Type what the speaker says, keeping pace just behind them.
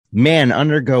Man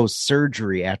undergoes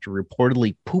surgery after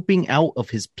reportedly pooping out of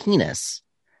his penis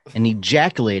and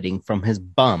ejaculating from his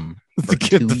bum for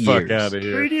Get 2 the years. fuck out of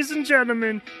here. Ladies and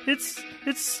gentlemen,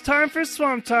 it's time for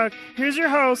Swamp Talk. Here's your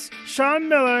hosts, Sean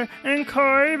Miller and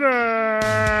Corey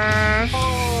Burr.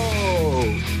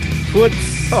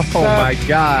 What's Oh my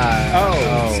god.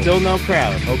 Oh, still no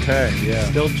crowd. Okay, yeah.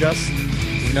 Still just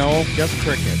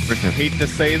crickets. Hate to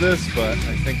say this, but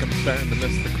I think I'm starting to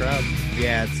miss the crowd.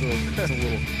 Yeah, it's a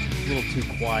little too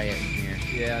quiet in here.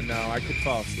 Yeah, no, I could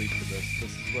fall asleep to this.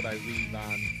 This is what I leave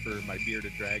on for my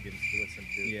bearded dragons to listen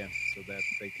to. Yeah. So that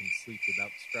they can sleep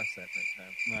without stress at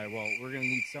nighttime. All right, well, we're gonna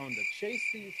need someone to chase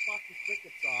these fucking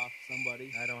crickets off.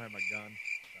 Somebody, I don't have my gun.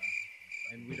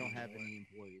 and we don't have any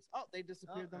employees. Oh, they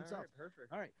disappeared themselves. All right,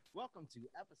 perfect. All right, welcome to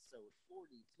episode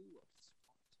 42 of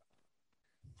Swamp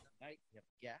Talk. Tonight we have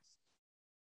a guest.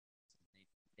 His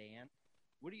name's Dan.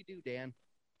 What do you do, Dan?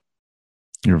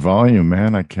 Your volume,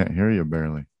 man. I can't hear you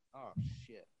barely. Oh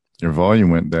shit! Your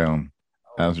volume went down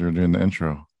as you were doing the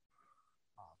intro.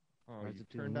 Oh, Is you it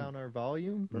too turned low? down our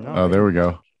volume? No. Oh, there we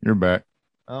go. You're back.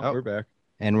 Oh, we're back.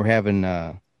 And we're having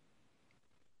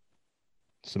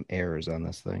some errors on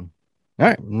this thing. All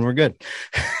right, we're good.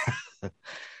 All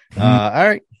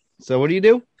right. So, what do you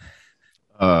do?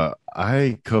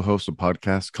 I co-host a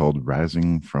podcast called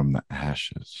Rising from the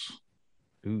Ashes.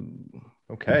 Ooh.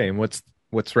 Okay, and what's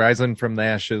Rising from the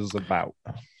Ashes about?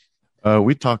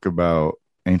 We talk about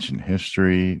ancient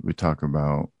history. We talk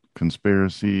about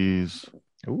conspiracies,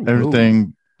 Ooh.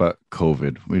 everything but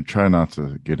COVID. We try not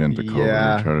to get into COVID.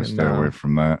 Yeah, We try to stay no. away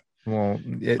from that. Well,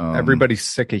 everybody's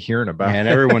sick of hearing about And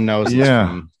it. everyone knows it's Yeah.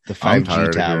 from the I'm 5G tired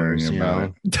of towers. hearing You about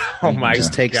know? it. Oh my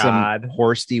Just take god. some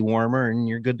horse dewormer and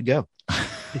you're good to go.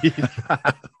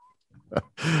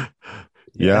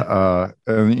 Yeah.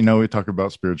 And we talk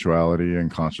about spirituality and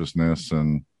consciousness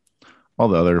and all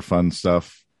the other fun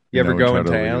stuff. You ever we go try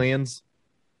into to leave- aliens?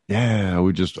 Yeah,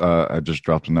 I just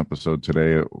dropped an episode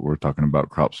today. We're talking about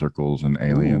crop circles and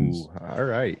aliens, Ooh, all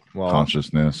right. Well,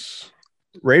 consciousness.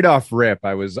 right off rip,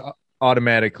 I was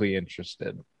automatically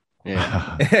interested.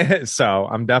 Yeah. So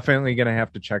I'm definitely going to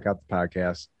have to check out the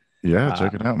podcast. Yeah,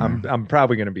 check it out, man. I'm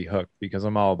probably going to be hooked because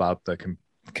I'm all about the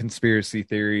conspiracy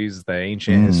theories, the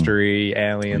ancient history,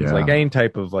 aliens, Yeah. like any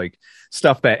type of like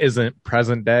stuff that isn't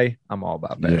present day. I'm all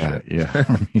about that Yeah, shit.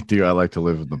 yeah. Me too. I like to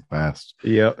live in the past.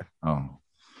 Yep. Oh,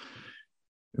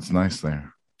 it's nice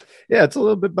there. Yeah, it's a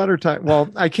little bit better time. Well,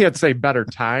 I can't say better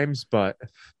times, but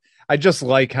I just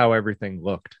like how everything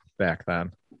looked back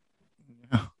then.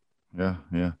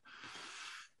 Yeah.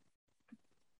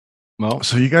 Well,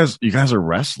 So you guys are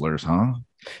wrestlers, huh?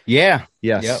 yeah.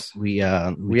 Yes. Yep. We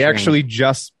We actually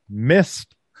just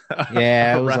missed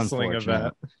Yeah, it a was wrestling unfortunate.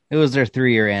 event. It was their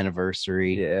 3-year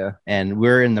anniversary. Yeah. And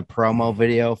we're in the promo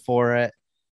video for it.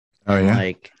 Oh And, yeah.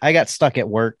 like I got stuck at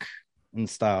work and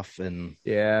stuff, and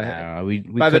Yeah. we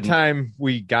By the couldn't- time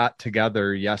we got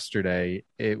together yesterday,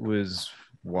 it was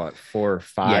what, 4 or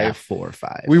 5? yeah, 4 or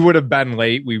 5. We would have been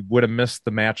late. We would have missed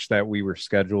the match that we were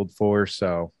scheduled for.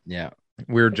 So yeah,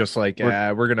 we were just like,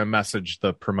 We're- we're going to message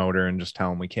the promoter and just tell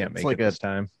him we can't It's make like it a- this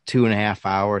time. 2.5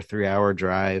 hour, 3-hour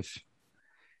drive.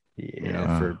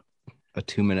 Yeah. For a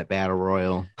 2-minute battle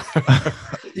royal.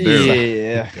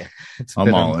 Yeah. Yeah. It's I'm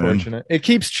been all in. unfortunate. It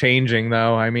keeps changing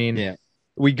though. I mean, Yeah.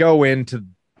 we go into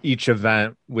each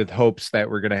event with hopes that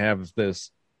we're going to have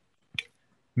this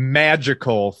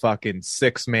magical fucking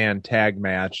 6-man tag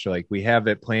match. Like we have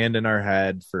it planned in our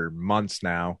head for months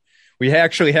now. We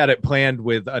actually had it planned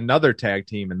with another tag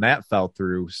team and that fell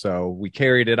through. So we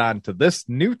carried it on to this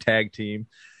new tag team,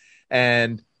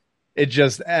 and it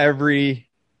just every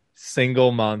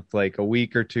single month, like a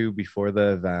week or two before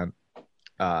the event,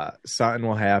 something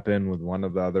will happen with one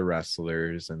of the other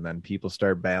wrestlers, and then people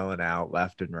start bailing out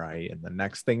left and right, and the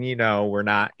next thing you know, we're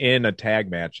not in a tag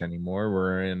match anymore.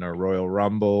 We're in a Royal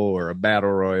Rumble or a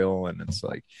Battle Royal, and it's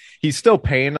like he's still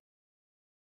paying,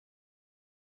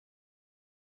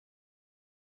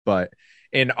 but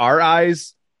in our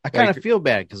eyes, I kind of Like- feel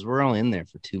bad because we're only in there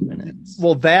for 2 minutes.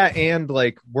 well, that and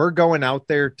like we're going out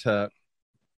there to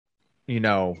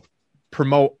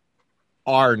promote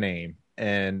our name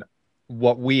and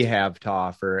what we have to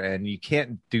offer, and you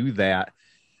can't do that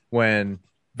when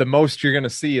the most you're going to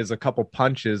see is a couple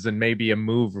punches and maybe a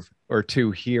move or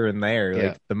two here and there. Yeah.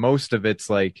 Like the most of it's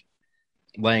like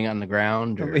Laying on the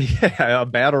ground. Or, a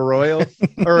battle royal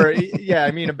or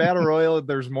a battle royal,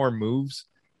 there's more moves,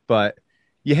 but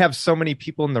you have so many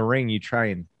people in the ring, you try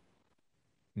and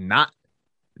not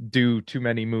do too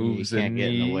many moves, can't and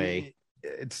get in the way.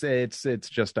 It's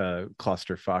just a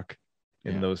clusterfuck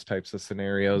in Yeah. those types of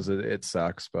scenarios. It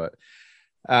sucks, but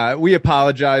We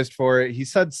apologized for it. He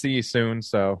said, "See you soon."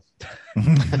 So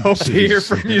hope to hear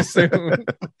from you soon.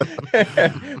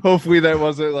 Hopefully that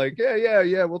wasn't like,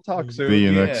 yeah, we'll talk soon. See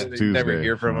you Yeah, next you Tuesday. never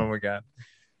hear from him again.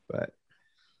 But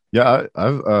Yeah,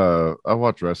 I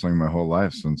watched wrestling my whole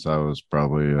life since I was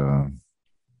probably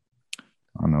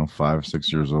I don't know,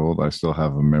 5-6 years old. I still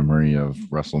have a memory of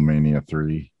WrestleMania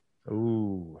 3.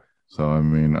 ooh, So I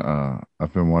mean,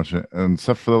 I've been watching, and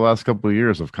except for the last couple of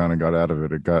years, I've kind of got out of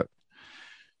it. It got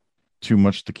too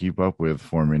much to keep up with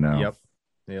for me now.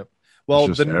 Yep. Well,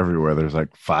 It's just everywhere. There's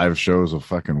like 5 shows a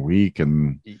fucking week,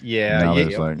 and yeah, now you,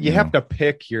 there's like, you have to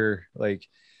pick your like.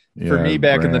 For yeah, me,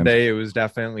 back in the brand. day, it was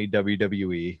definitely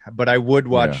WWE, but I would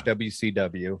watch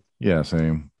WCW. Yeah,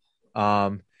 same.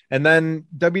 And then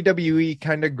WWE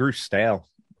kind of grew stale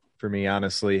for me,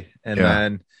 honestly. And Yeah.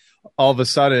 then all of a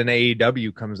sudden,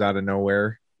 AEW comes out of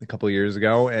nowhere a couple of years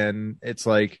ago, and it's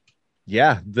like,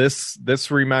 yeah, this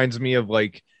reminds me of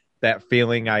like that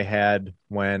feeling I had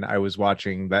when I was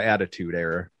watching the Attitude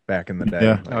Era back in the day.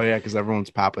 Yeah. Oh yeah, because everyone's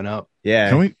popping up. Yeah,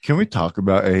 Can we talk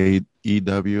about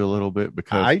AEW a little bit,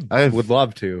 because I would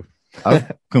love to.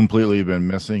 I've completely been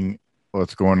missing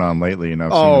what's going on lately,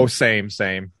 and Same.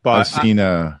 I've But seen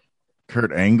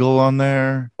Kurt Angle on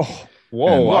there, whoa,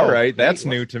 and- all right, that's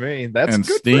new to me. That's and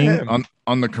good Sting for him.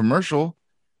 on the commercial.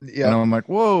 Yeah. And I'm like,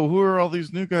 whoa, who are all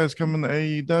these new guys coming to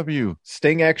AEW?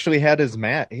 Sting actually had his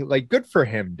mat. Like, good for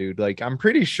him, dude. Like, I'm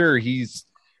pretty sure he's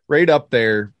right up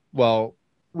there. Well,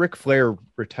 Ric Flair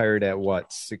retired at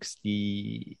what,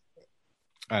 67,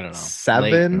 I don't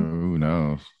know. Who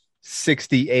knows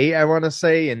 68, I want to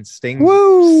say, and Sting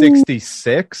Woo!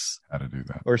 66 how to do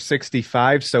that? or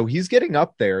 65. So he's getting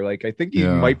up there. Like, I think he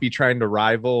Yeah. might be trying to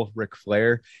rival Ric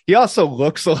Flair. He also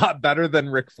looks a lot better than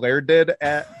Ric Flair did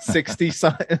at 60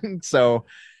 something. So,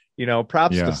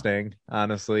 props Yeah. to Sting,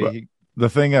 honestly. But- The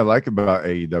thing I like about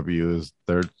AEW is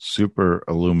they're super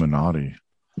Illuminati.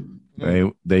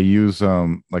 They use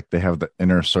like they have the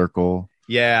inner circle.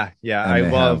 Yeah. and I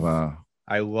they love have,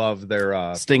 I love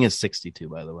their Sting is 62,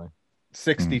 by the way.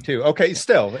 62. Okay,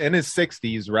 still in his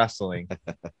 60s wrestling.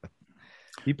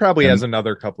 He probably has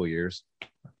another couple years.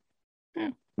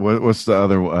 what's the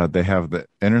other? They have the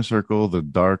inner circle, the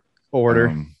dark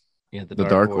Order. Yeah, the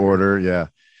dark order. Yeah,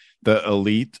 the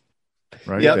elite.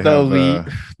 Right. Yeah, They the have,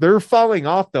 elite. They're falling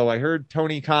off though. I heard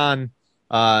Tony Khan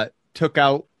took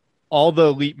out all the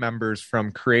elite members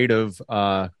from creative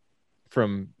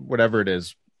from whatever it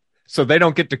is. So they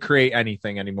don't get to create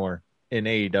anything anymore in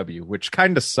AEW, which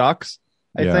kind of sucks,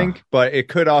 I Yeah. think, but it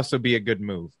could also be a good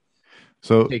move,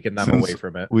 so taking them since away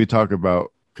from it. we talk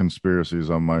about conspiracies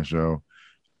on my show,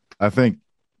 I think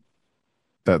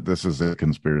that this is a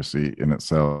conspiracy in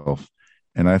itself.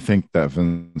 And I think that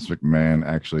Vince McMahon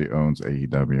actually owns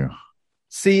AEW.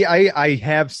 See, I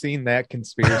have seen that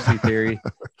conspiracy theory.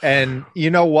 And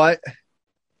you know what?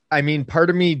 I mean, part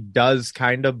of me does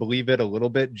kind of believe it a little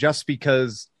bit, just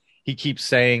because he keeps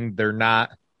saying they're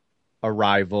not a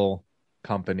rival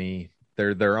company.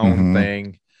 They're their own Mhm.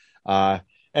 thing.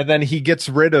 And then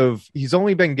he's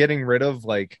only been getting rid of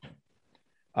like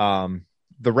the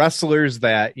wrestlers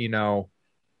that,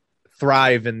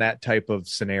 thrive in that type of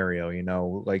scenario,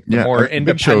 like the more Big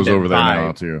independent Show's over there vibe.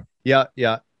 now too.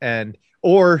 Yeah. And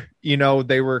or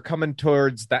they were coming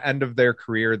towards the end of their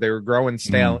career. They were growing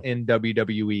stale in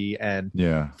WWE, and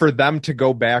Yeah. for them to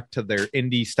go back to their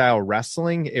indie style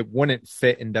wrestling, it wouldn't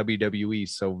fit in WWE.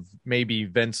 So maybe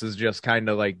Vince is just kind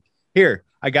of like, here,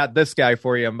 I got this guy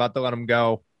for you. I'm about to let him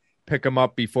go. Pick him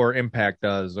up before Impact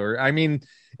does. Or, I mean,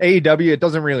 AEW, it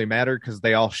doesn't really matter because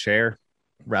they all share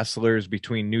wrestlers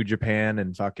between New Japan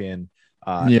and fucking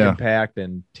Impact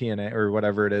and TNA or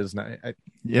whatever it is.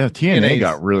 Yeah. TNA TNA's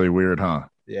got really weird, huh?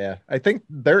 Yeah, I think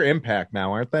they're Impact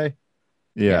now, aren't they?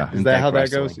 Yeah. Is that how that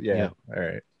Wrestling. goes? Yeah. Yeah. All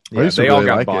right. I Yeah, used to they all really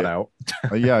got like bought it. out.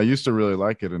 Yeah. I used to really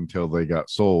like it until they got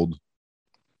sold.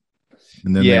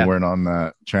 And then Yeah. they weren't on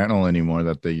that channel anymore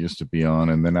that they used to be on.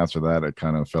 And then after that, it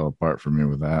kind of fell apart for me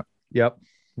with that. Yep.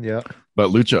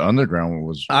 But Lucha Underground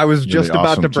was I was really just about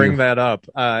awesome, to bring too. that up.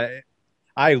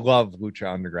 I love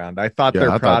Lucha Underground. I thought Yeah, their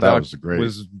I thought that product was great.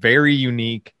 was very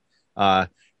unique.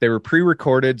 They were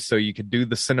pre-recorded, so you could do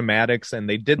the cinematics, and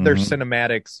they did their Mhm.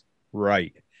 cinematics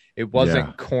right. It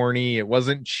wasn't corny. It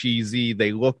wasn't cheesy.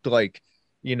 They looked like,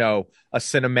 a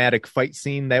cinematic fight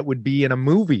scene that would be in a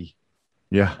movie.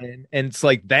 Yeah. And it's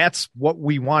like, that's what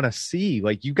we want to see.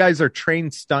 Like, you guys are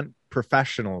trained stunt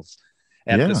professionals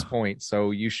at Yeah. this point. So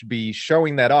you should be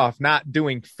showing that off, not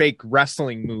doing fake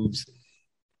wrestling moves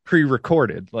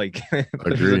pre-recorded. Like, there's a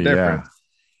Agree, difference.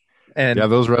 And Yeah,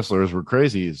 those wrestlers were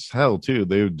crazy as hell too.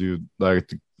 They would do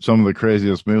like some of the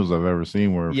craziest moves I've ever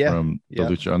seen were Yeah, from the yeah.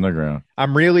 Lucha Underground.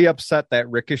 I'm really upset that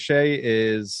Ricochet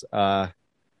is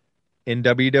in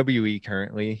WWE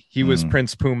currently. He was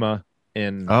Prince Puma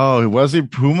in. Oh, was he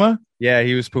Puma? Yeah,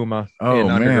 he was Puma Oh, in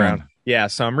Underground. man. Yeah,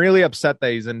 so I'm really upset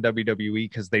that he's in WWE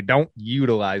because they don't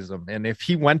utilize him. And if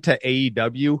he went to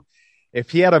AEW,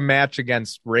 if he had a match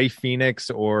against Ray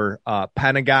Phoenix or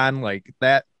Pentagon like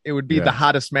that, it would be the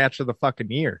hottest match of the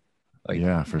fucking year. Like,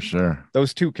 yeah, for sure.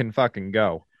 Those two can fucking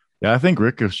go. Yeah, I think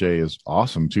Ricochet is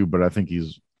awesome too, but I think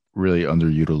he's really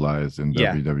underutilized in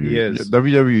WWE. He is.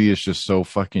 WWE is just so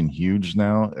fucking huge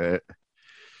now.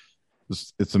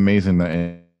 It's amazing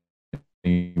that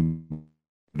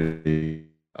anybody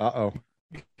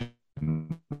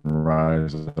can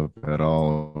rise up at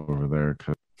all over there.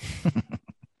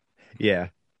 Yeah.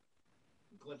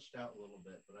 Glitched out a little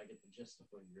bit, but I get the gist of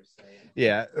what you're saying.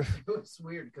 Yeah. It was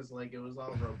weird because like it was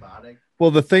all robotic. Well,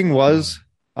 the thing was,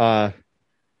 WWE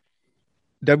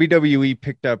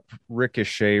picked up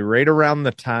Ricochet right around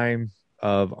the time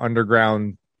of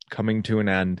Underground coming to an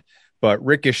end, but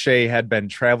Ricochet had been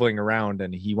traveling around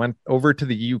and he went over to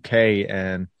the UK,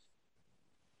 and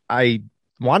I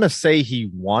want to say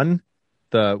he won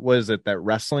that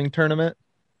wrestling tournament,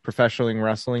 professional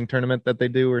wrestling tournament that they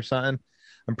do or something.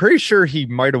 I'm pretty sure he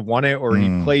might have won it, or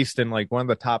he placed in like one of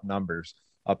the top numbers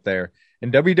up there.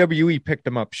 And WWE picked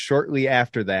him up shortly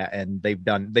after that, and they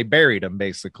buried him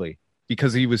basically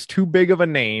because he was too big of a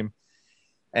name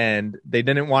and they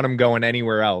didn't want him going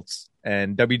anywhere else.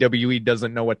 And WWE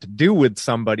doesn't know what to do with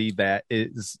somebody that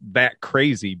is that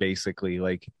crazy, basically.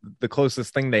 Like the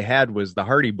closest thing they had was the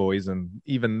Hardy Boys, and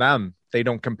even them, they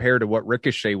don't compare to what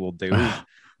Ricochet will do.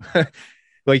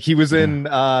 Like he was in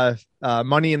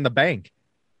Money in the Bank.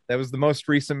 That was the most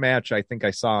recent match I think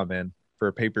I saw him in for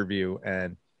a pay-per-view.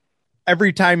 And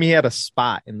every time he had a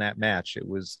spot in that match, it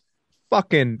was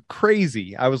fucking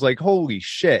crazy. I was like, holy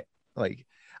shit.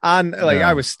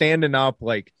 I was standing up,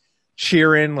 like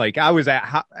cheering, like I was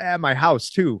at my house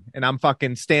too. And I'm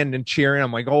fucking standing cheering.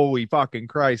 I'm like, holy fucking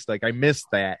Christ. Like I missed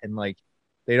that. And like,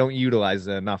 they don't utilize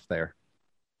it enough there.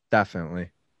 Definitely.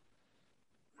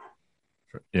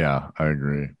 Yeah, I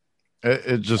agree.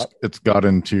 It's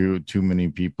gotten to too many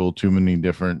people, too many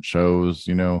different shows,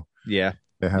 you know. Yeah.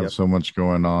 They have so much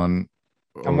going on.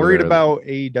 I'm worried about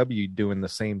AEW doing the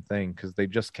same thing because they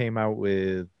just came out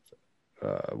with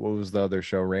what was the other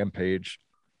show? Rampage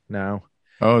now.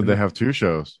 Oh, they have two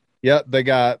shows. Yeah, they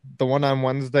got the one on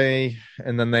Wednesday,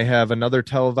 and then they have another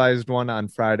televised one on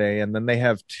Friday, and then they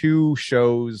have two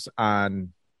shows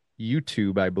on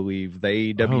YouTube, I believe.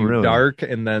 The AEW really? Dark,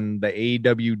 and then the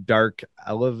AEW Dark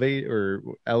Elevated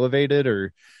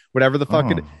or whatever the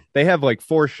fuck it. They have like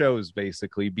 4 shows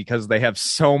basically because they have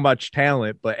so much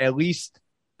talent, but at least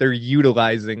they're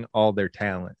utilizing all their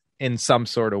talent in some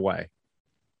sort of way,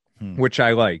 which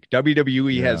I like.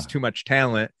 WWE has too much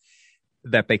talent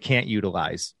that they can't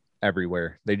utilize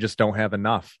everywhere. They just don't have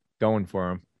enough going for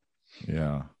them.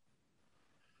 Yeah.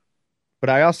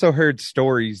 But I also heard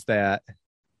stories that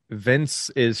Vince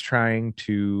is trying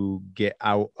to get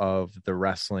out of the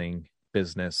wrestling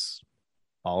business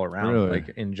all around, Really? like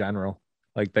in general.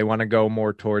 Like they want to go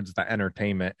more towards the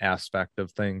entertainment aspect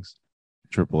of things.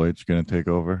 Triple H going to take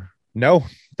over? No,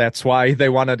 that's why they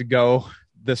wanted to go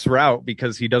this route,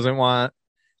 because he doesn't want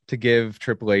to give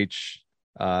Triple H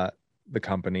the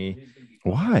company.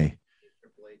 Why?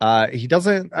 He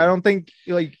doesn't. I don't think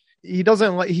he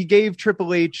doesn't like. He gave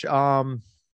Triple H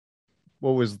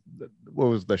what was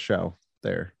the show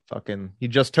there? Fucking, he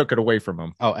just took it away from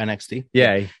him. Oh, NXT.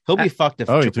 Yeah, He'll be fucked if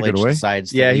he Triple took it H away?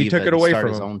 decides. To Yeah, he leave took and it away start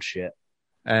from his him. own shit.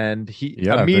 and he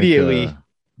Yeah, I think, immediately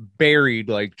buried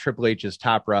like Triple H's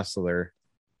top wrestler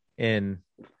in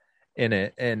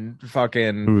it, and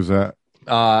fucking Who's that?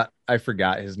 I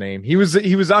forgot his name. He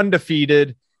was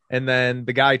undefeated, and then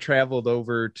the guy traveled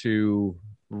over to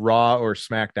Raw or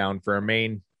SmackDown for a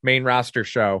main roster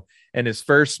show, and his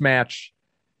first match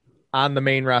on the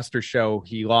main roster show,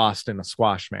 he lost in a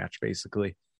squash match,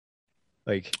 basically.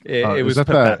 Like it was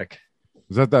pathetic.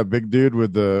 Is that big dude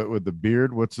with the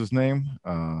beard? What's his name?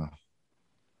 I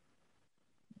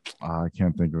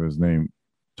can't think of his name.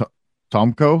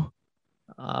 Tomko?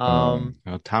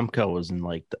 Tomko was in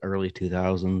like the early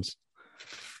 2000s.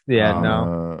 Yeah,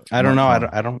 no, I don't know.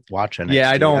 I don't watch NXT.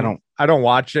 Yeah, I don't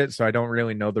watch it, so I don't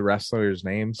really know the wrestlers'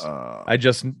 names. I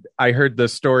heard the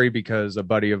story because a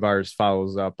buddy of ours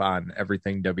follows up on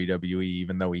everything WWE,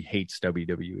 even though he hates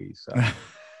WWE. So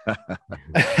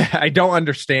I don't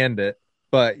understand it,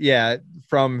 but yeah,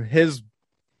 from his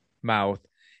mouth,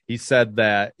 he said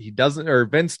that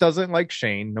Vince doesn't like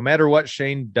Shane. No matter what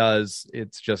Shane does,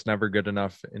 it's just never good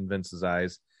enough in Vince's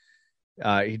eyes.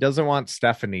 He doesn't want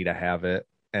Stephanie to have it,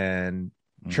 and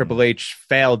Mhm. Triple H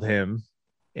failed him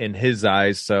in his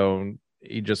eyes, so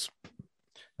he just.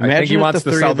 I think Imagine he if wants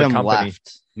the to three sell of the them company.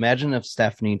 left. Imagine if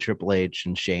Stephanie, Triple H,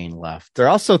 and Shane left They're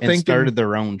also and thinking, started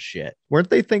their own shit. weren't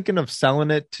they thinking of selling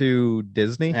it to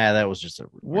Disney? Yeah, that was just a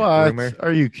What? Rumor.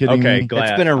 Are you kidding Okay, me? glad.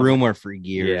 It's been a Okay. rumor for Yeah.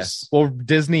 years. Well,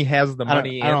 Disney has the I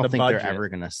money don't and the think budget. they're ever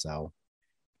gonna sell.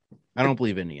 I don't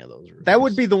believe any of those. Rumors. That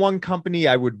would be the one company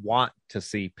I would want to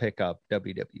see pick up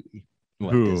WWE.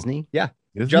 what, Who? Disney.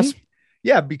 Disney? Just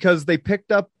yeah, because they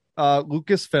picked up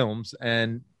Lucasfilms,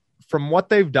 and from what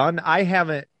they've done, I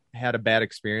haven't had a bad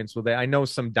experience with it. I know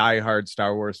some diehard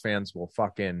Star Wars fans will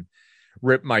fucking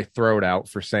rip my throat out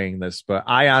for saying this, but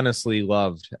I honestly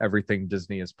loved everything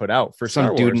Disney has put out for Star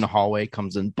Some dude Wars. in the hallway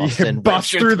comes in, busts Yeah, in,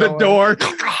 bust rips through the your door.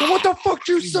 throat. What the fuck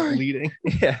you He's say? bleeding.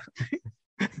 Yeah.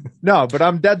 No, but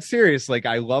I'm dead serious. Like,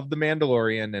 I love The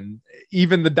Mandalorian, and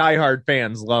even the diehard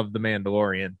fans love The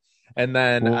Mandalorian. And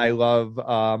then Well- I love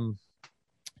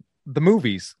the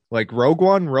movies. Like Rogue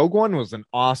One. Rogue One was an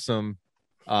awesome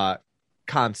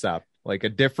concept, like a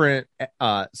different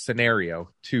scenario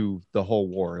to the whole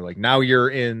war. Like now you're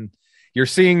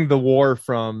seeing the war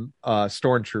from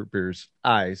stormtroopers'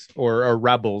 eyes or a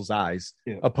rebel's eyes,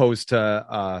 Yeah. opposed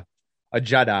to a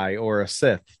Jedi or a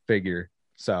Sith figure.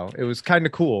 So it was kind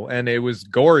of cool, and it was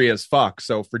gory as fuck.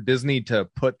 So for Disney to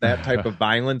put that type of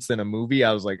violence in a movie,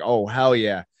 I was like, oh hell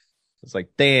yeah. It's like,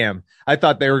 damn, I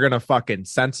thought they were gonna fucking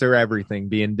censor everything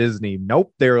being Disney.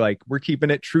 Nope, they were like, we're keeping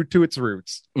it true to its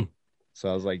roots. So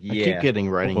I was like, I keep yeah, getting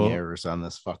writing Well- errors on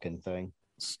this fucking thing.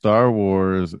 Star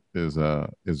Wars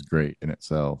is great in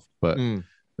itself, but Mm.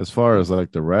 as far as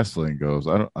like the wrestling goes,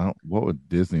 I don't. What would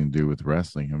Disney do with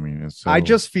wrestling? I mean, it's so, I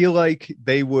just feel like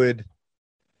they would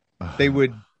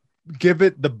give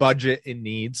it the budget it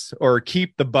needs, or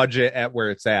keep the budget at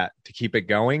where it's at to keep it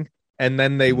going, and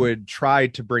then they would try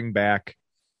to bring back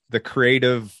the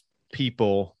creative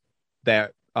people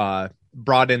that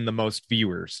brought in the most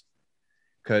viewers,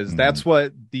 because that's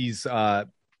what these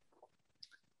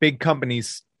big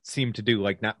companies seem to do,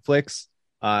 like Netflix.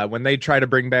 When they try to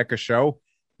bring back a show,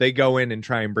 they go in and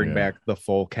try and bring Yeah. back the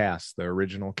full cast, the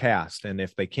original cast, and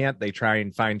if they can't, they try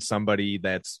and find somebody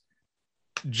that's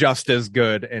just as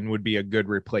good and would be a good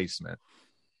replacement.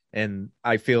 And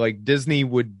I feel like Disney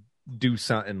would do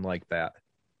something like that,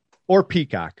 or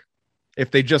Peacock, if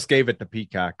they just gave it to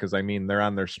Peacock, because I mean they're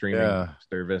on their streaming Yeah.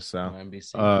 service. So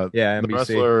NBC. yeah, the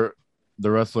NBC.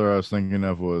 wrestler I was thinking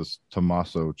of was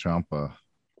Tommaso Ciampa.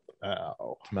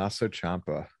 Oh, Tommaso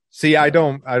Ciampa. See, I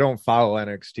don't follow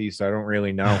NXT, so I don't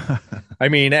really know. I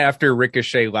mean, after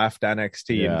Ricochet left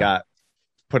NXT and Yeah. got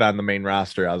put on the main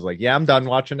roster, I was like, yeah, I'm done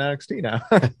watching NXT now.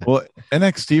 Well,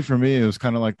 NXT for me, it was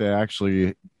kind of like they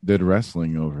actually did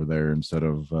wrestling over there instead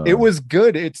of. It was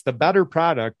good. It's the better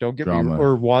product. Don't get Drama. me,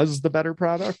 or was the better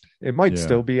product. It might Yeah.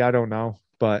 still be. I don't know.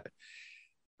 But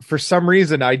for some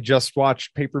reason, I just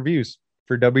watched pay-per-views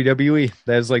for WWE.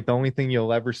 That's like the only thing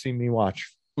you'll ever see me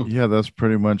watch. Yeah, that's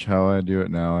pretty much how I do it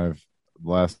now. I've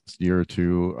last year or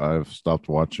two, I've stopped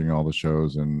watching all the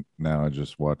shows, and now I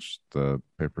just watch the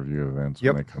pay-per-view events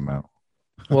Yep. when they come out.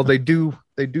 Well, they do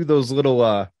those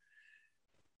little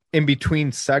in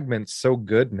between segments so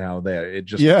good now that it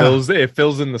just Yeah.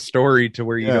 fills in the story to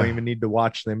where you Yeah. don't even need to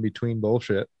watch the in between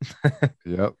bullshit.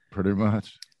 Yep, pretty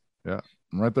much. Yeah,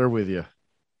 I'm right there with you.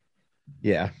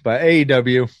 Yeah, but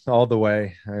AEW all the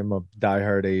way. I'm a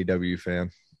diehard AEW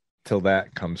fan till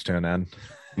that comes to an end.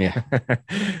 Yeah.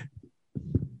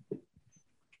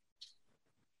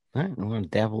 All right, I'm going to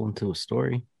dabble into a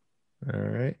story. All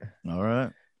right. All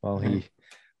right. Well, he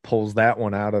pulls that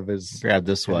one out of his. Grab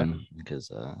this one because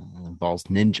it involves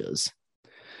ninjas.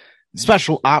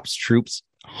 Special ops troops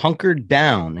hunkered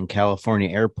down in California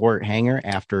airport hangar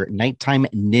after nighttime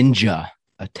ninja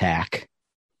attack.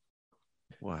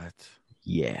 What?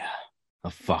 Yeah,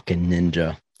 a fucking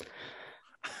ninja.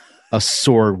 A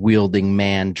sword-wielding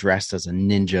man dressed as a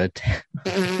ninja.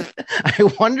 I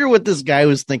wonder what this guy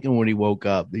was thinking when he woke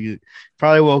up. He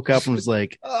probably woke up and was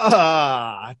like,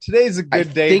 Today's a I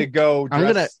good day to think go. I'm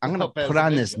gonna dress put up as a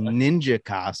on this ninja." ninja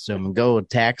costume and go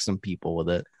attack some people with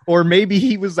it. Or maybe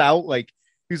he was out, like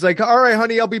he's like, all right,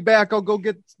 honey, I'll be back. I'll go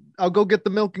get the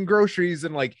milk and groceries.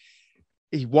 And like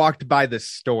he walked by the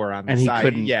store on the And he side.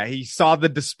 couldn't- Yeah, he saw the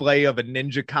display of a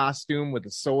ninja costume with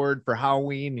a sword for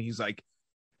Halloween. And he's like,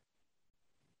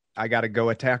 I gotta go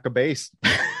attack a base.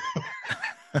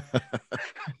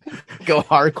 Go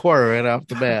hardcore right off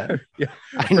the bat. Yeah,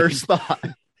 I first thought.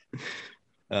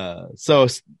 So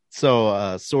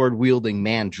sword wielding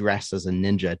man dressed as a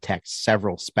ninja attacked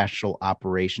several special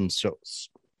operations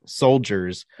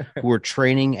soldiers who were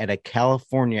training at a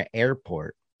California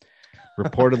airport.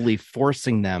 reportedly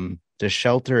forcing them to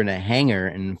shelter in a hangar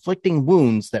and inflicting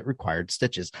wounds that required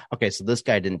stitches. Okay, so this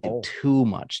guy didn't do too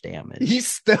much damage.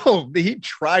 He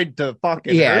tried to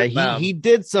fucking Yeah, hurt them. he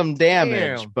did some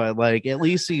damage, Damn. but like at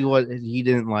least he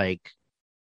didn't like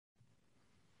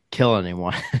kill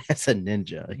anyone as a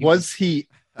ninja. Was he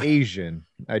Asian?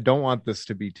 I don't want this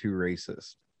to be too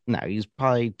racist. No, he's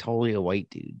probably totally a white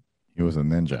dude. He was a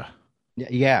ninja.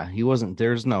 Yeah, he wasn't.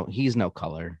 He's no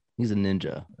color. He's a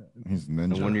ninja. He's a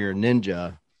And ninja. when you're a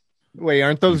ninja, Wait,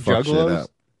 aren't those You fuck shit juggalos?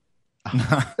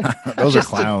 up. Those are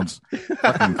clowns.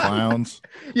 Fucking clowns.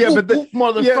 Yeah, but the,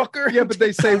 motherfucker. yeah, but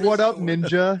they say "What up,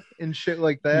 ninja" and shit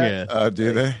like that. Yeah.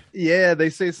 Do they? Yeah, they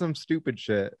say some stupid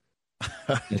shit.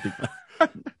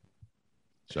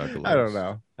 Juggalos. I don't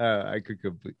know.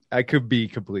 I could be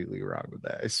completely wrong with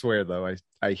that. I swear, though,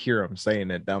 I hear them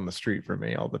saying it down the street from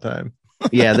me all the time.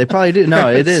 Yeah, they probably do.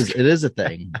 No, it is a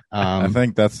thing. I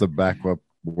think that's the backup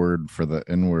word for the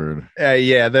N word.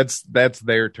 Yeah, that's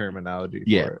their terminology.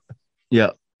 Yeah. For it. Yeah.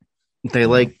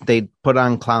 They put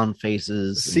on clown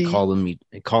faces See-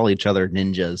 and call each other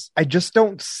ninjas. I just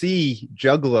don't see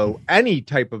Juggalo, any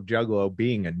type of Juggalo,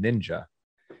 being a ninja.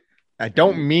 I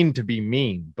don't mean to be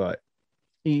mean, but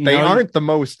they aren't the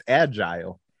most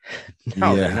agile.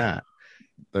 No, Yeah. they're not.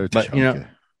 They're But, chunky.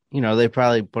 They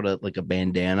probably put a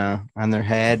bandana on their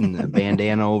head and a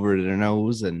bandana over their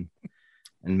nose and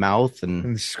mouth and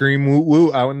And scream woo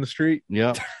woo out in the street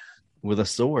yep, with a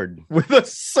sword. with a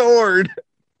sword.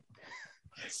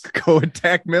 Go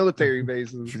attack military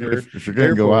bases. If you're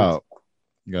gonna go out,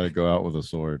 you got to go out with a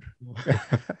sword.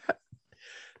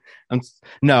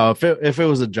 No, if it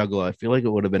was a juggalo, I feel like it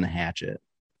would have been a hatchet.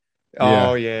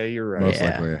 Oh yeah, you're right. Most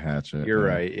Yeah. likely a hatchet. You're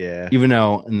yeah. right. Yeah. Even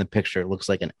though in the picture it looks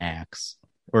like an axe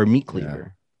or a meat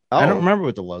cleaver. I don't remember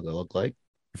what the logo looked like.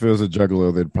 If it was a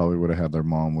juggalo, they'd probably would have had their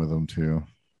mom with them too.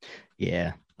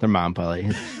 Yeah, their mom probably.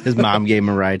 His mom gave him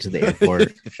a ride to the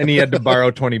airport. And he had to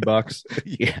borrow $20.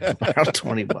 Yeah, about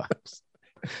 $20.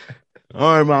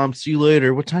 All right, mom. See you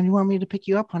later. What time do you want me to pick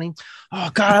you up, honey? Oh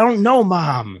God, I don't know,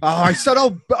 mom. Oh, I said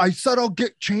I'll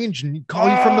get change and call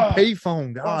you from the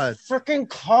payphone. God. freaking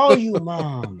call you,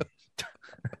 mom.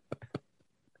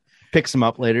 Picks him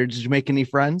up later. Did you make any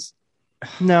friends?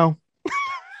 No.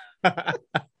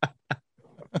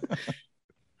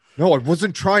 No, I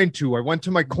wasn't trying to. I went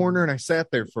to my corner and I sat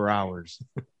there for hours.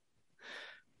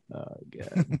 Oh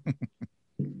God.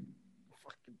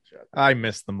 I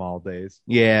miss the mall days.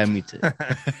 Yeah, me too.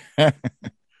 I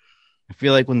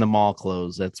feel like when the mall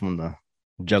closed, that's when the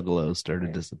juggalos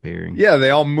started disappearing. Yeah, they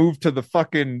all moved to the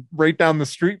fucking right down the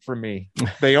street from me.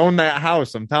 They own that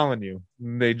house, I'm telling you.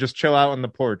 They just chill out on the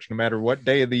porch no matter what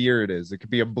day of the year it is. It could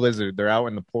be a blizzard. They're out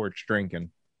in the porch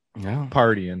drinking, Yeah.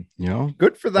 partying. You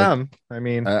Good for them. I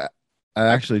mean, I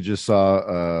actually just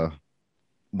saw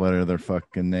what are their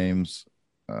fucking names?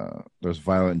 There's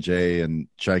Violent J and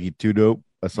Shaggy Two Dope.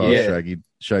 I saw Yeah.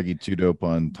 Shaggy Two Dope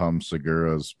on Tom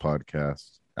Segura's podcast.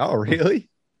 oh, really?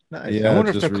 Nice. Yeah, I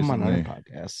wonder if just they'll come on other recently.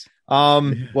 podcasts.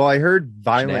 Well, I heard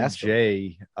Violent ask them.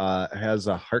 J has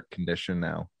a heart condition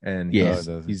now, and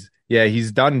Yeah.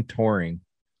 he's done touring,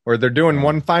 or they're doing Oh.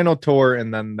 one final tour,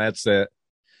 and then that's it.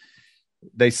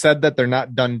 They said that they're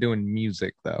not done doing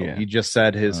music though. Yeah. He just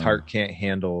said his Oh. heart can't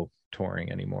handle touring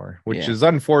anymore, which Yeah. is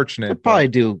unfortunate. They'll probably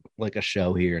do like a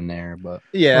show here and there, but What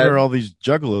yeah. are all these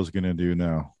juggalos gonna do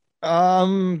now?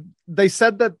 They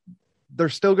said that they're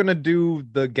still gonna do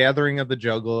the Gathering of the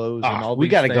Juggalos and all. we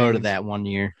these got to go to things, that one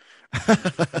year.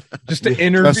 just to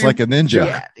interview. Dressed like a ninja.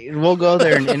 Yeah, dude, we'll go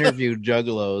there and interview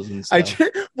juggalos and stuff.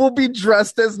 We'll be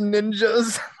dressed as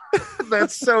ninjas.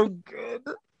 That's so good.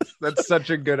 That's such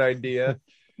a good idea.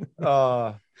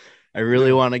 I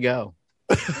really want to go.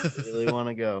 Really want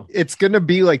to go. It's gonna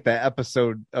be like that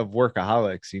episode of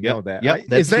Workaholics. You Yep, know that. yep,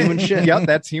 that's human shit. Yep,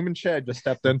 that's human shit. I just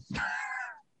stepped in.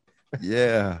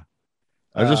 Yeah.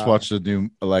 I just Uh, watched a new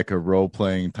like a role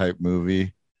playing type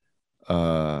movie.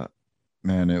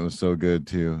 Man, it was so good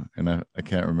too. And I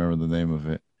can't remember the name of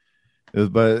it.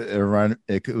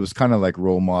 It was kind of like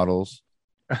role models,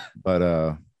 but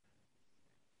a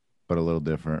little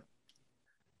different.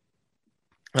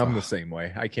 I'm the same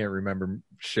way. I can't remember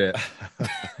shit to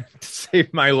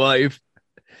save my life.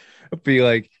 I'll be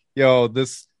like, yo,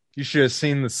 you should have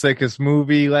seen the sickest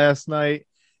movie last night.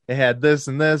 It had this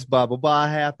and this, blah, blah, blah,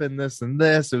 happened, this and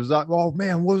this. It was like, oh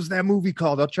man, what was that movie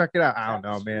called? I'll check it out. I don't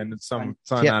know, man. It's on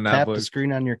Tap the Netflix.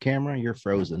 screen on your camera. You're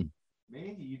frozen.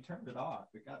 Maybe you turned it off.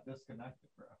 It got disconnected,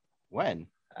 bro. When?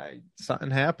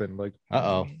 Something happened. Like,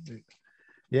 Uh-oh.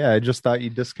 Yeah, I just thought you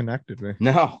disconnected me.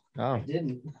 No, Oh,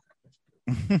 didn't.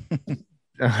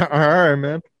 all right,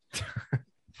 man.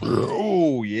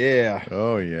 Oh yeah,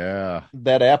 Oh yeah.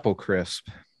 that apple crisp.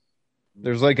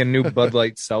 There's like a new Bud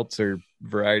Light seltzer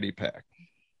variety pack,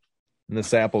 and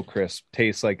this apple crisp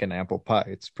tastes like an apple pie.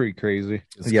 It's pretty crazy.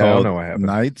 It's Yeah, I don't called know what happened.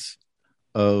 Knights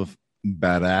of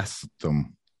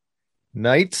Badassdom.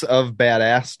 Knights of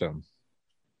Badassdom.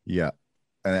 Yeah.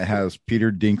 And it has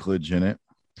Peter Dinklage in it.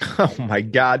 Oh my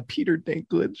God, Peter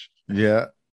Dinklage. Yeah.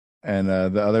 And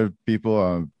the other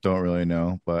people don't really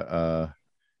know, but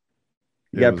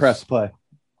play.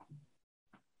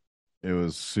 It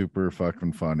was super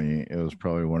fucking funny. It was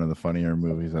probably one of the funnier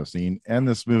movies I've seen. And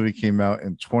this movie came out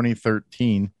in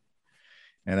 2013,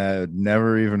 and I had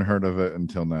never even heard of it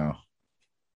until now.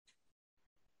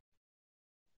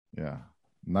 Yeah.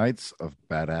 Knights of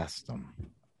Badassdom.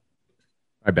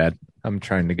 My bad. I'm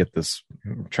trying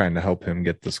to help him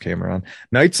get this camera on.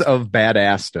 Knights of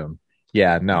Badassdom.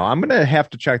 Yeah, no, I'm gonna have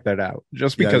to check that out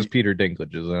just because Peter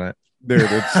Dinklage is in it. Dude,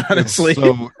 it's Honestly.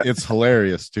 it's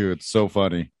hilarious too. It's so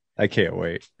funny. I can't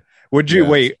wait. Would you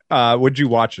would you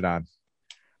watch it on?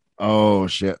 Oh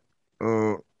shit.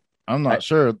 I'm not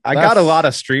sure. I got a lot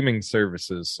of streaming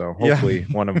services, so hopefully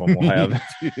one of them will have.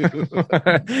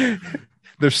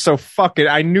 They're so fucking.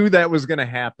 I knew that was gonna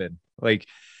happen. Like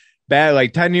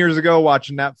 10 years ago,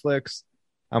 watching Netflix,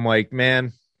 I'm like,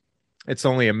 man, it's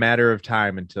only a matter of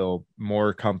time until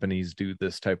more companies do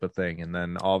this type of thing, and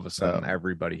then all of a sudden,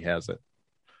 everybody has it.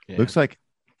 Yeah. Looks like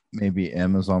maybe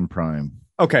Amazon Prime.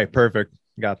 Okay, perfect.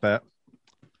 Got that.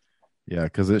 Yeah,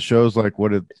 because it shows like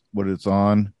what it's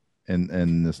on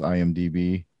in this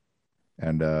IMDb,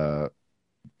 and that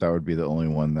would be the only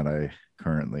one that I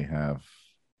currently have.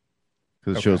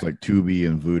 Because it shows like Tubi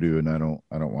and Vudu, and I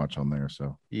don't watch on there.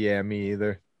 So yeah, me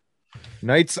either.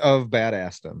 Knights of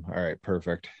Badassdom. All right,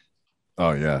 perfect.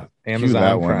 Oh yeah,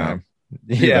 Amazon Prime.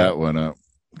 Cue that one up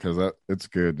because it's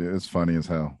good. It's funny as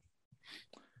hell.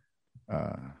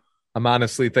 I'm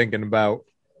honestly thinking about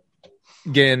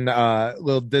getting a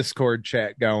little Discord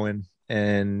chat going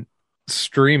and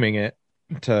streaming it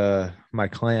to my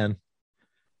clan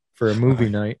for a movie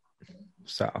night.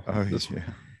 So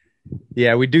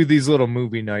yeah, we do these little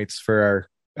movie nights for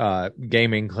our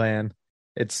gaming clan.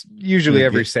 It's usually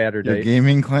every Saturday. Your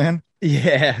gaming clan?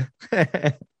 Yeah.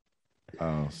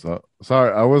 Oh, so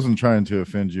sorry. I wasn't trying to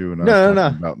offend you when I was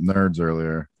talking about nerds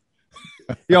earlier.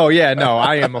 Oh yeah, no,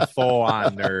 I am a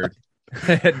full-on nerd.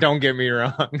 Don't get me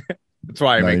wrong. That's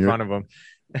why I make fun of them.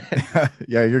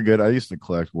 Yeah, you're good. I used to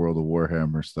collect World of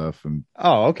Warhammer stuff and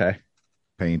okay,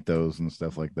 paint those and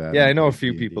stuff like that. Yeah, I know a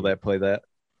few people that play that.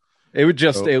 It would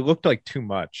just it looked like too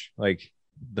much, like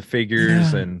the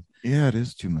figures and it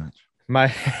is too much.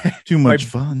 Too much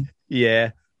fun.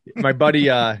 Yeah, my buddy,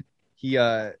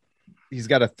 he's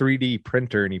got a 3D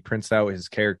printer and he prints out his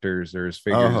characters or his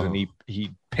figures and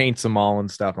he paints them all and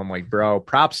stuff. I'm like, bro,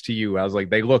 props to you. I was like,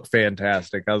 they look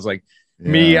fantastic. I was like,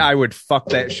 me, I would fuck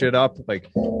that shit up. Like,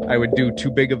 I would do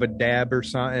too big of a dab or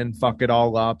something, fuck it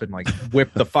all up, and like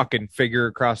whip the fucking figure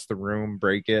across the room,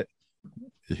 break it.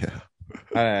 Yeah.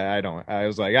 I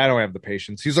was like, I don't have the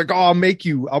patience. He's like, oh, I'll make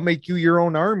you your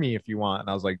own army if you want. And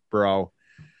I was like, bro,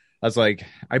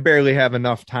 I barely have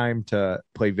enough time to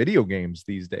play video games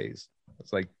these days.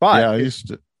 It's like, but yeah,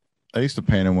 I used to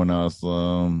paint them when I was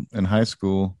in high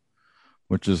school,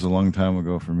 which is a long time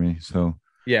ago for me. So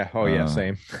yeah,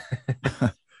 same.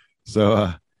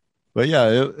 So, but yeah,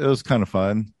 it was kind of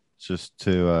fun just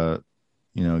to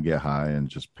get high and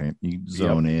just paint. You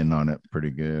zone in on it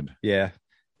pretty good. Yeah.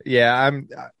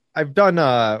 I've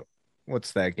done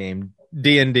what's that game?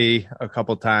 D&D a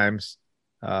couple times.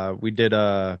 We did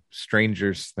a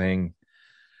Strangers thing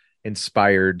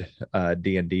inspired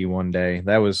D&D one day.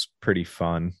 That was pretty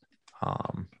fun.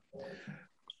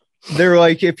 They're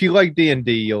like, if you like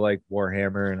D&D, you'll like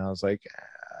Warhammer, and I was like,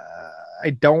 I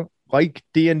don't like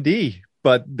D&D,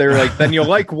 but they're like, then you'll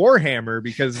like Warhammer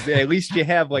because at least you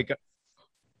have like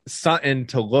something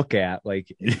to look at.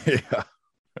 Like, yeah.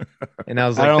 And I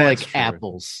was like, I don't like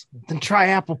apples. Then try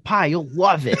apple pie. You'll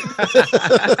love it.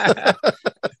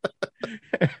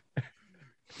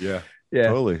 Yeah,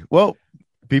 totally. Well,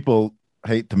 people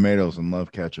hate tomatoes and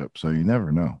love ketchup, so you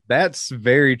never know. That's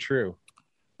very true.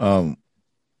 I'm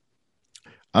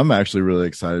actually really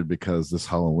excited because this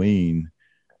Halloween,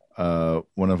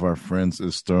 one of our friends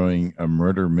is throwing a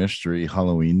murder mystery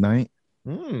Halloween night.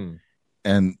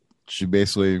 And she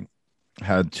basically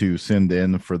had to send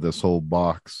in for this whole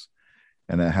box,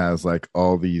 and it has like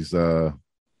all these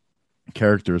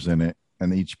characters in it,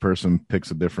 and each person picks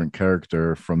a different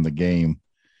character from the game,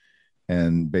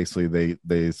 and basically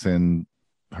they send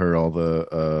her all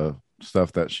the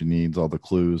stuff that she needs, all the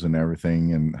clues and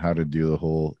everything, and how to do the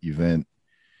whole event.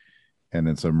 and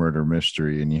it's a murder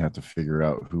mystery, and you have to figure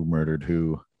out who murdered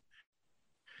who.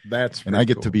 That's And I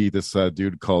get to be this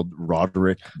dude called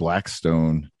Roderick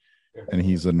Blackstone, and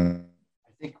he's an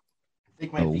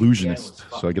illusionist.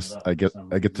 So I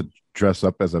get to dress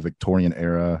up as a Victorian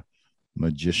era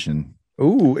magician.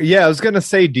 Ooh, yeah. I was gonna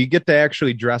say, do you get to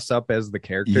actually dress up as the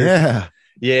characters? Yeah,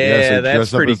 so that's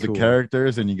that's pretty as cool. the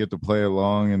characters, and you get to play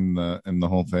along in the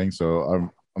whole thing. So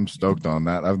I'm stoked on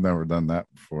that. I've never done that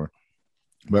before,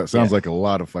 but it sounds like a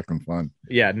lot of fucking fun.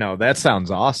 Yeah, no, that sounds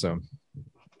awesome.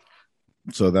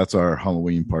 So that's our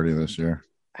Halloween party this year.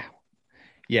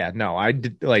 Yeah, no, I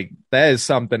did like that is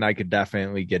something I could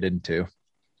definitely get into,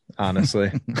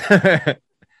 honestly.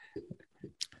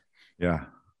 Yeah.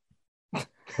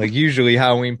 Like usually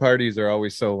Halloween parties are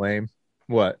always so lame.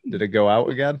 What? Did it go out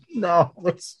again? No,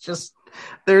 it's just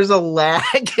there's a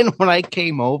lag, and when I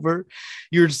came over,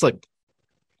 you were just like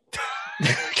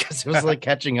because it was like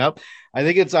catching up. I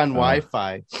think it's on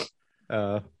Wi-Fi.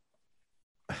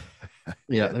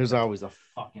 Yeah, there's always a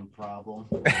fucking problem.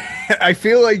 I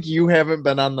feel like you haven't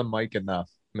been on the mic enough,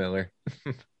 Miller.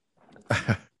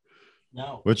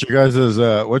 No. What's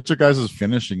your guys'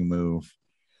 finishing move?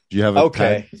 Do you have a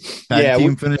tag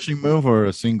team finishing move or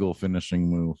a single finishing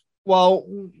move? Well,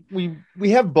 we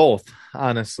have both,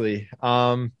 honestly.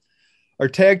 Our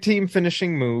tag team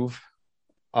finishing move.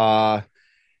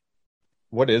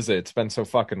 What is it? It's been so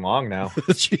fucking long now.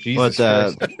 Jesus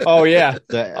Christ. Oh yeah,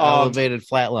 the elevated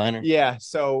flatliner. Yeah,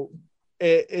 so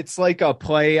it's like a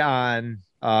play on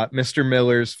Mr.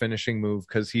 Miller's finishing move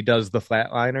because he does the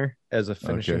flatliner as a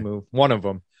finishing move. One of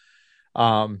them.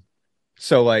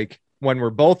 So like when we're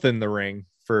both in the ring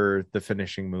for the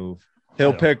finishing move,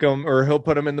 he'll pick him or he'll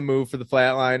put him in the move for the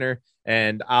flatliner,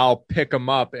 and I'll pick him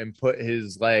up and put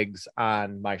his legs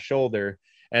on my shoulder.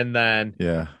 And then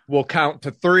we'll count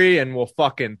to 3 and we'll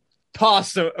fucking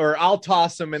toss him, or I'll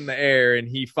toss him in the air and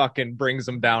he fucking brings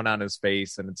him down on his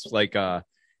face. And it's like a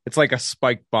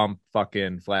spike bump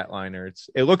fucking flatliner.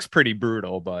 It looks pretty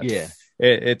brutal, but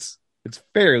it's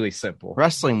fairly simple.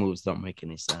 Wrestling moves don't make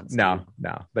any sense. No,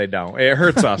 they don't. It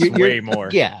hurts us way more.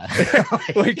 Yeah.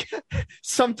 Like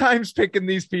sometimes picking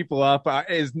these people up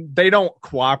they don't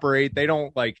cooperate. They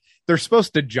don't they're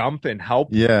supposed to jump and help.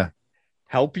 Yeah.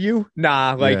 Help you?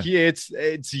 Nah,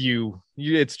 it's you.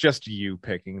 It's just you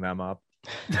picking them up.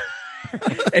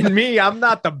 And me, I'm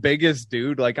not the biggest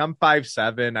dude. Like I'm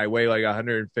 5'7", I weigh like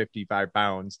 155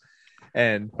 pounds.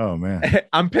 And oh man,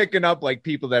 I'm picking up like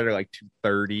people that are like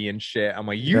 230 and shit. I'm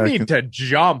like, you need to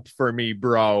jump for me,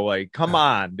 bro. Like, come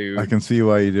on, dude. I can see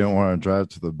why you didn't want to drive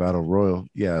to the Battle Royal.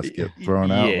 Yeah, get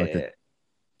thrown out like a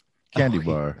candy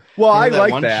bar. Well, I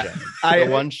like that. The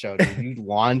one show, dude, you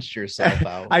launched yourself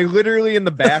out. I literally in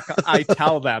the back, I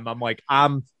tell them, I'm like,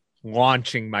 I'm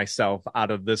launching myself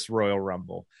out of this Royal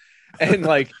Rumble. And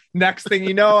like next thing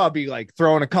you know, I'll be like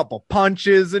throwing a couple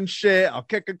punches and shit. I'll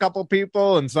kick a couple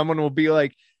people and someone will be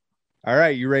like, all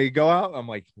right, you ready to go out? I'm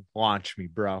like, launch me,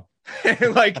 bro.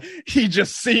 And like he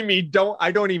just see me,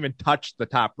 I don't even touch the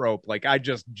top rope. Like I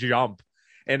just jump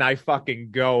and I fucking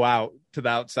go out to the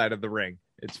outside of the ring.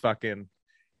 It's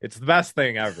the best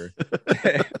thing ever.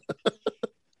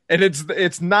 And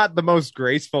it's not the most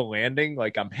graceful landing.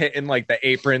 Like I'm hitting like the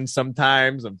apron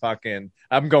sometimes.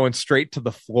 I'm going straight to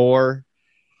the floor.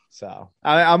 So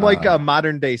I'm like a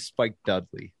modern day Spike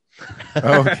Dudley.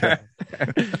 Okay.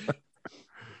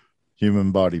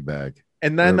 Human body bag.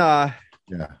 And then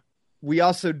we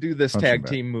also do this tag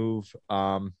team move.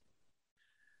 The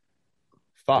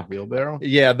wheelbarrow?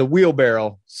 Yeah, the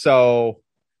wheelbarrow. So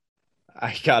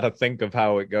I gotta think of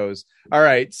how it goes. All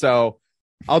right, so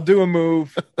I'll do a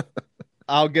move.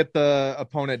 I'll get the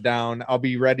opponent down. I'll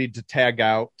be ready to tag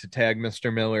out, to tag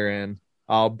Mr. Miller in.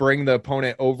 I'll bring the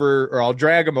opponent over, or I'll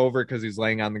drag him over because he's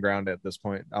laying on the ground at this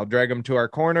point. I'll drag him to our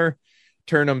corner,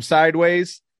 turn him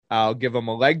sideways. I'll give him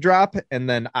a leg drop, and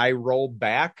then I roll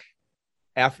back.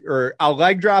 Or I'll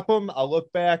leg drop him. I'll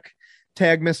look back,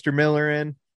 tag Mr. Miller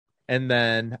in, and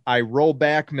then I roll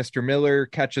back. Mr. Miller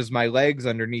catches my legs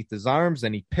underneath his arms,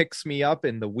 and he picks me up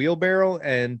in the wheelbarrow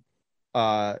and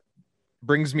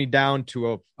brings me down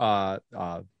to what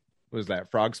was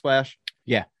that, frog splash?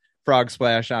 Yeah, frog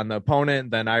splash on the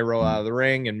opponent. Then I roll out of the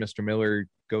ring and Mr. Miller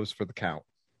goes for the count.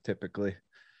 Typically,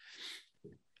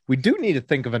 we do need to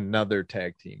think of another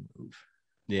tag team move.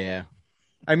 Yeah,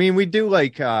 I mean, we do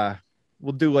like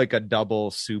we'll do like a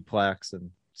double suplex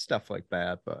and stuff like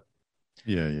that, but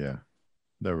yeah,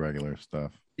 the regular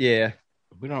stuff. Yeah,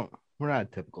 we're not a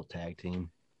typical tag team.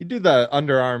 You do the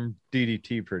underarm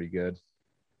DDT pretty good.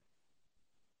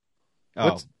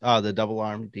 The double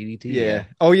arm DDT. Yeah.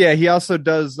 Oh yeah, he also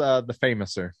does the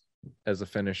Famouser as a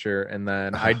finisher, and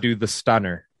then I do the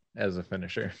stunner as a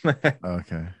finisher.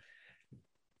 Okay.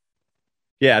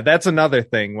 Yeah, that's another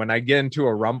thing. When I get into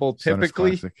a Rumble, Stunner's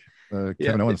typically, classic.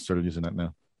 Kevin Owens started using that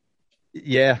now.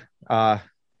 yeah,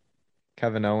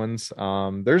 Kevin Owens.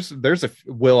 There's a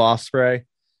Will Ospreay.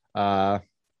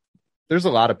 There's a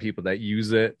lot of people that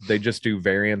use it. They just do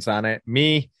variants on it.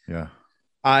 Me, Yeah.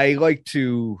 I like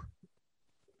to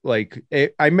the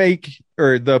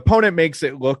opponent makes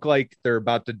it look like they're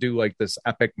about to do like this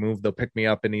epic move. They'll pick me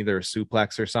up in either a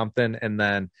suplex or something, and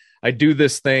then I do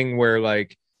this thing where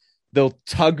like they'll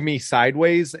tug me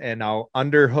sideways and I'll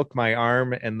underhook my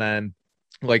arm and then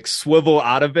like swivel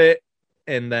out of it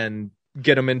and then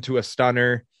get them into a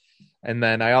stunner. And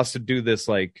then I also do this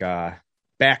like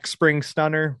back spring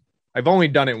stunner. I've only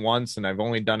done it once, and I've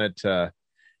only done it to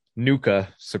Nuka,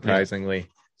 surprisingly,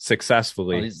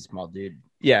 successfully. Oh, he's a small dude.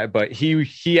 Yeah, but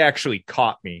he actually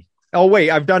caught me. Oh wait,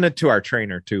 I've done it to our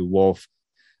trainer too, Wolf.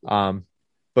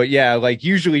 But yeah, like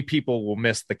usually people will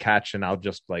miss the catch, and I'll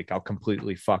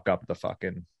completely fuck up the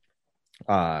fucking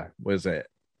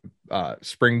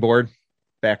springboard,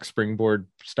 back springboard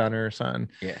stunner or something.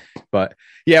 Yeah. But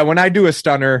yeah, when I do a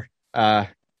stunner,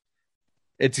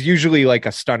 it's usually like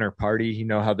a stunner party. You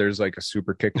know how there's like a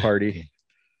super kick party.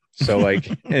 So like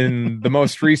in the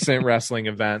most recent wrestling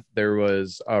event, there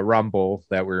was a Rumble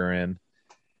that we were in,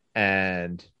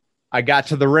 and I got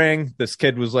to the ring. This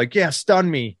kid was like, yeah,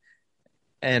 stun me.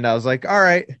 And I was like, all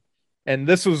right. And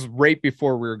this was right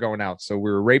before we were going out. So we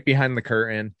were right behind the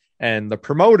curtain, and the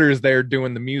promoter's there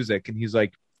doing the music. And he's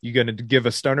like, you going to give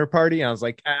a stunner party? And I was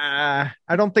like, I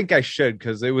don't think I should,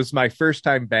 because it was my first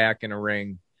time back in a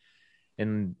ring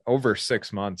in over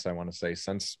 6 months, I want to say,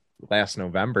 since last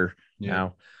November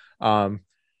now.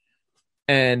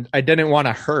 And I didn't want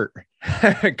to hurt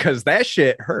because that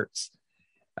shit hurts.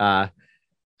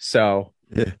 So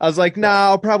I was like, nah,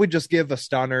 I'll probably just give a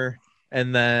stunner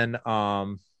and then,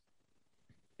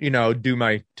 do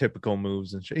my typical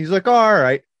moves and shit. He's like, oh, all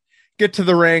right, get to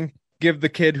the ring, give the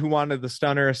kid who wanted the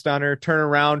stunner a stunner, turn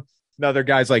around. Another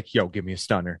guy's like, yo, give me a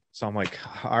stunner. So I'm like,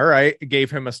 all right, gave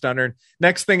him a stunner.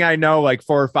 Next thing I know, like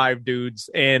 4 or 5 dudes,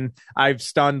 and I've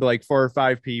stunned like 4 or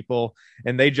 5 people,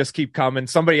 and they just keep coming.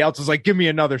 Somebody else is like, give me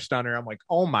another stunner. I'm like,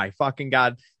 oh my fucking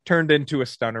God, turned into a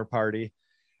stunner party.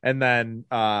 And then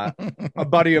a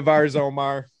buddy of ours,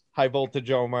 Omar, High Voltage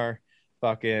Omar,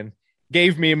 fucking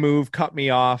gave me a move, cut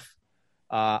me off.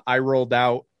 I rolled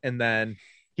out, and then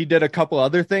he did a couple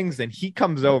other things, and he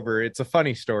comes over. It's a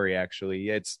funny story, actually.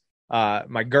 It's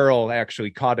my girl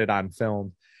actually caught it on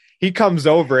film. He comes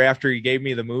over after he gave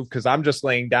me the move, because I'm just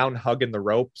laying down hugging the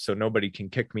rope so nobody can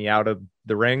kick me out of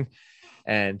the ring.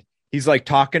 And he's like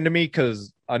talking to me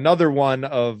because another one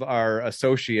of our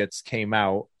associates came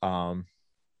out.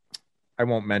 I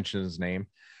won't mention his name,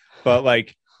 but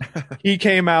like he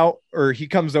came out, or he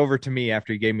comes over to me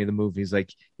after he gave me the move. He's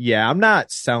like, yeah, I'm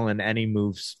not selling any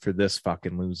moves for this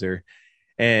fucking loser.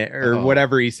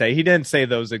 Whatever he say. He didn't say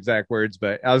those exact words,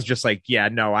 but I was just like, yeah,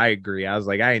 no, I agree. I was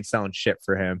like, I ain't selling shit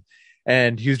for him.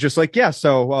 And he was just like, yeah,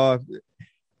 so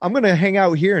I'm going to hang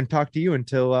out here and talk to you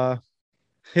until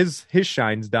his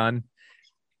shine's done.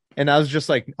 And I was just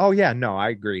like, oh yeah, no, I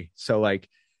agree. So like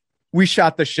we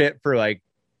shot the shit for like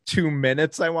 2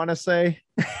 minutes, I want to say.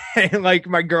 And like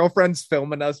my girlfriend's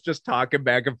filming us just talking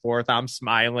back and forth. I'm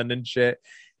smiling and shit.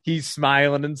 He's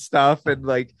smiling and stuff. And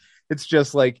like, it's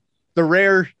just like, the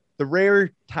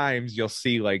rare times you'll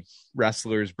see like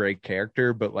wrestlers break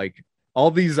character, but like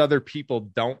all these other people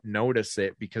don't notice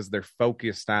it because they're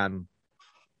focused on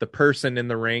the person in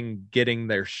the ring getting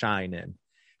their shine in,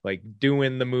 like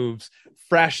doing the moves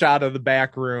fresh out of the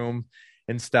back room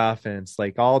and stuff. And it's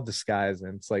like all disguise,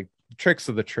 and it's like tricks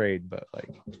of the trade. But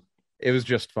like, it was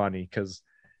just funny because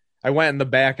I went in the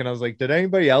back and I was like, did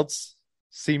anybody else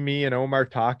see me and Omar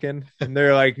talking? And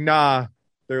they're like, nah.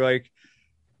 They're like,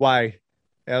 why?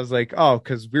 I was like, oh,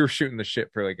 because we were shooting the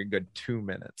shit for like a good 2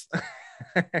 minutes.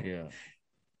 Yeah.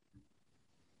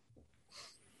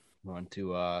 Want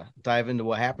to dive into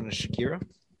what happened to Shakira?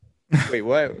 Wait,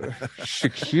 what?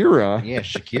 Shakira? Yeah,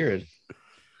 Shakira.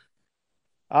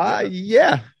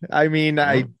 Yeah. I mean,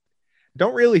 I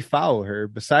don't really follow her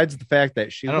besides the fact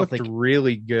that she looked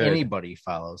really good. Anybody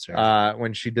follows her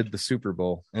when she did the Super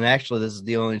Bowl. And actually, this is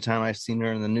the only time I've seen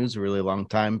her in the news a really long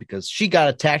time, because she got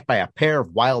attacked by a pair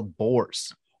of wild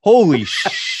boars. Holy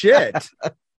shit.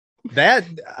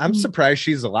 I'm surprised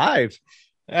she's alive.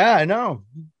 Yeah, I know.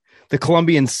 The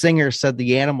Colombian singer said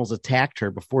the animals attacked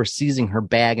her before seizing her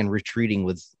bag and retreating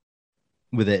with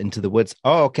with it into the woods.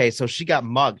 Oh, okay. So she got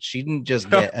mugged. She didn't just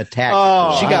get attacked.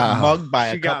 Oh, she got mugged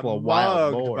by She a got couple of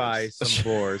wild mugged boars. by some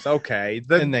boars. Okay,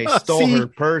 And they stole See, her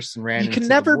purse and ran. You can into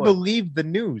never the woods. believe the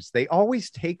news. They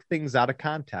always take things out of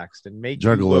context and make you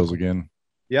Juggalos look- again.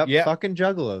 Yep, Yep. fucking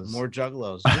juggalos. More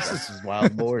juggalos. This is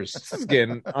wild boars. This is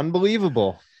getting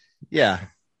unbelievable. Yeah,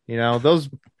 those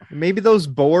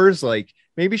boars, like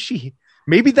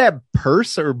maybe that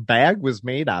purse or bag was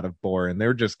made out of boar, and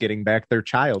they're just getting back their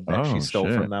child that she Oh, stole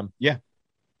shit. from them.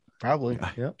 Probably.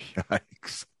 Yep.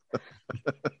 Yikes.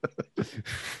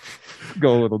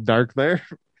 Go a little dark there.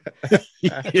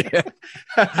 Yeah.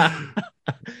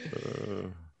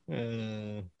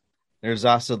 There's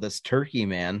also this turkey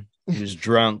man who's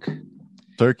drunk.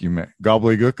 Turkey man.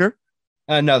 Gobbledygooker?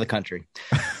 Another country.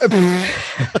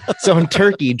 So in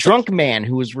Turkey, drunk man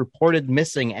who was reported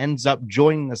missing ends up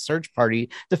joining the search party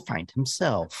to find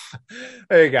himself.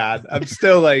 Hey God, I'm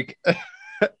still like,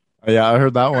 Yeah, I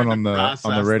heard that one on the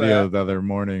Process radio that. the other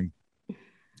morning.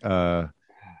 Yeah,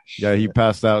 he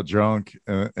passed out drunk,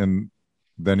 and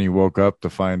then he woke up to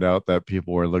find out that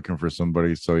people were looking for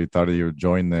somebody, so he thought he would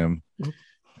join them.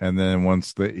 And then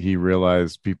once he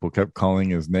realized people kept calling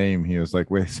his name, he was like,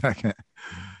 "Wait a second,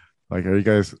 like, who are you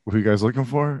guys looking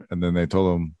for?" And then they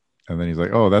told him, and then he's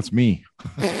like, "Oh, that's me."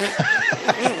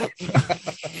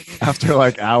 After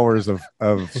like hours of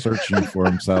searching for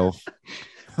himself.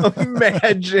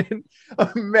 imagine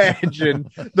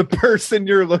the person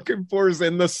you're looking for is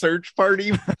in the search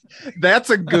party. That's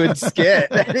a good skit.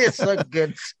 That is a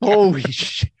good. Holy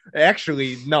shit.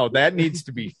 Actually, no, that needs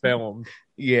to be filmed.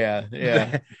 Yeah.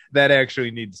 That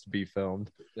actually needs to be filmed.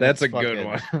 That's a good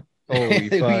one. Holy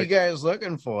Who you fuck. guys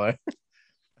looking for?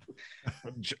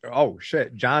 Oh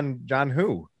shit. John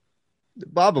who?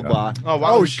 Blah blah blah. Oh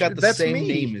wow, he's sh- got the that's same me.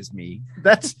 name as me.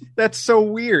 That's so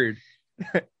weird.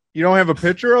 You don't have a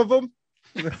picture of him?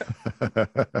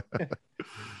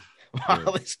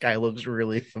 Wow, this guy looks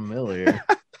really familiar.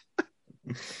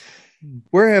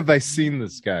 Where have I seen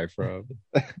this guy from?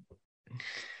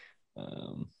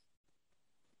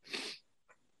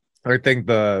 I think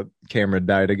the camera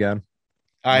died again.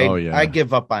 I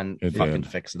give up on It fucking did.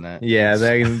 fixing that. Yeah,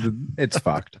 it's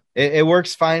fucked. It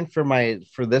works fine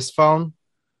for this phone,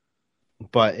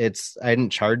 but I didn't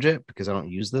charge it because I don't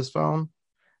use this phone,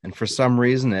 and for some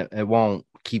reason it won't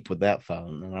keep with that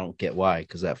phone, and I don't get why,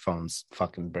 because that phone's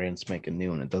fucking brand spanking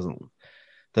new and it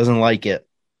doesn't like it.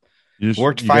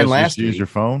 Worked fine guys last just use week. your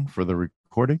phone for the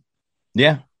recording?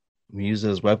 Yeah, we use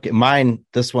it as webcam.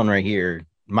 This one right here,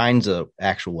 mine's a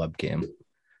actual webcam.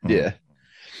 Yeah.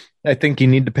 I think you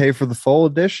need to pay for the full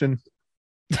edition.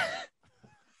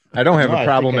 I don't have No, a I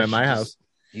problem think I at my should house. just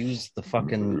use the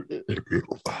fucking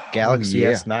Galaxy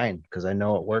Yeah. S9 because I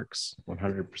know it works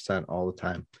 100% all the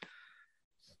time.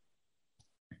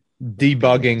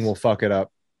 Debugging will fuck it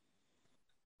up.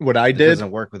 What I It did,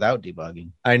 doesn't work without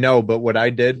debugging. I know, but what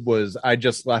I did was I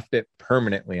just left it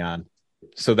permanently on.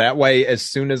 So that way, as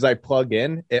soon as I plug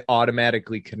in, it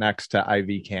automatically connects to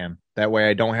IV Cam. That way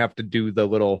I don't have to do the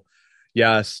little,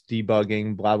 yes,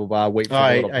 debugging, blah, blah, blah, wait for the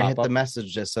little I hit pop-up. the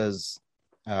message that says,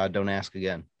 don't ask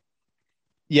again.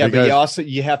 Yeah, You but guys-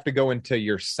 you have to go into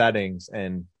your settings,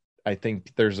 and I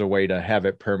think there's a way to have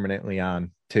it permanently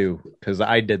on too. Because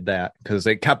I did that because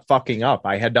it kept fucking up.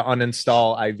 I had to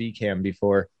uninstall IV Cam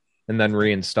before and then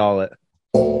reinstall it.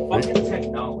 Fucking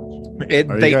technology.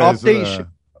 Are They you guys, update.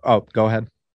 Oh, go ahead.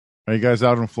 Are you guys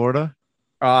out in Florida?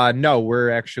 No, we're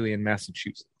actually in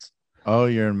Massachusetts. Oh,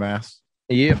 you're in Mass.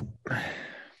 Yep.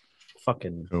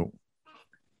 Fucking Cool.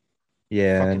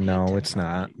 Yeah, Fucking no, hate it's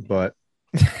not. technology. But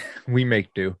we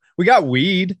make do. We got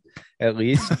weed, at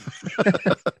least.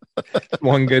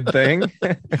 One good thing.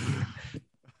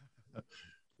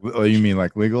 Oh, you mean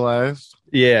like legalized?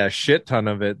 Yeah, shit ton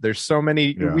of it. There's so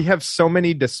many. Yeah. We have so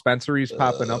many dispensaries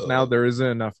popping up now. There isn't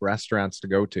enough restaurants to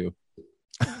go to.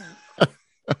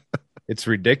 It's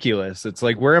ridiculous. It's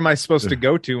like, where am I supposed to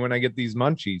go to when I get these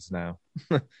munchies now?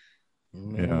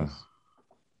 Yeah.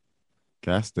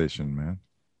 Gas station, man.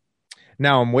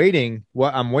 Now I'm waiting.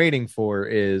 What I'm waiting for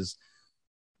is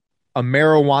a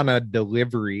marijuana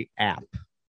delivery app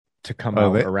to come Oh,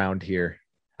 out they- around here.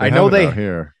 They I know have it they. out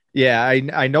here. Yeah,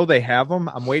 I know they have them.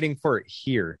 I'm waiting for it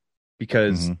here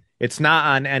because Mhm. it's not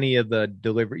on any of the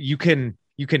delivery. You can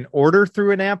order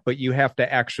through an app, but you have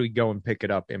to actually go and pick it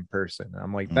up in person.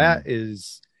 I'm like, that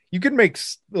is, you can make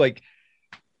like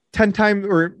 10 times,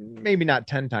 or maybe not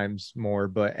 10 times more,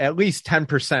 but at least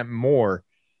 10% more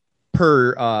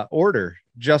per order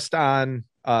just on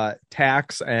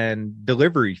tax and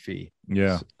delivery fee.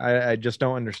 Yeah. I just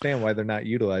don't understand why they're not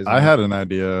utilizing I it. had an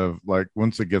idea of like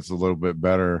once it gets a little bit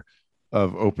better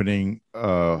of opening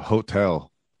a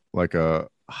hotel like a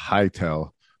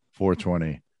Hightail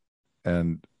 420,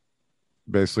 and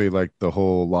basically like the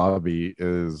whole lobby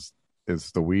is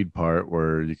the weed part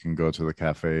where you can go to the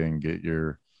cafe and get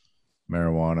your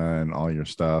marijuana and all your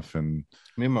stuff, and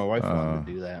Me and my wife wanted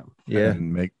to do that.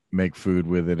 and make food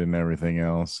with it and everything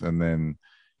else. And then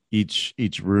each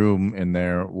room in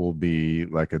there will be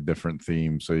like a different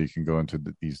theme, so you can go into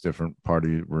these different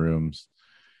party rooms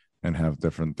and have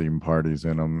different theme parties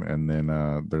in them. And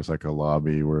then there's like a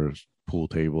lobby where there's pool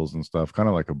tables and stuff, kind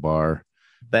of like a bar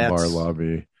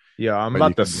lobby. Yeah, I'm But about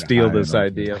you to can get steal high this enough.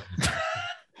 idea.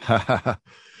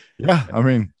 Yeah, I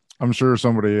mean, I'm sure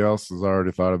somebody else has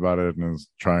already thought about it and is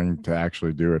trying to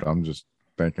actually do it. I'm just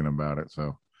thinking about it.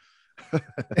 So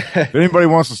if anybody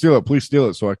wants to steal it, please steal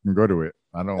it so I can go to it.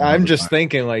 I'm just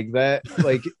thinking like that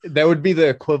would be the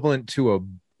equivalent to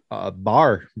a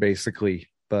bar basically,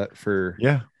 but for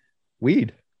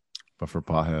weed. but for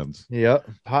potheads. Yep,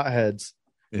 potheads.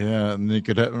 Yeah, and you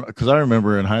could, because I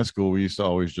remember in high school we used to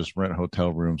always just rent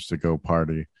hotel rooms to go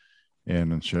party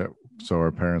in and shit, so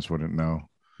our parents wouldn't know.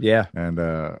 Yeah, And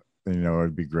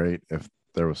it'd be great if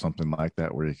there was something like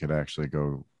that where you could actually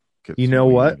go get. You some know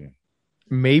weed. what?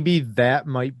 Maybe that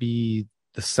might be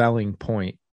the selling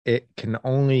point. It can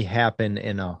only happen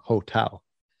in a hotel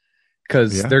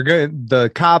because Yeah. they're good. The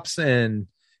cops and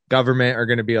government are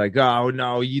going to be like, oh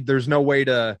no, there's no way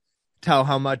to tell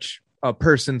how much a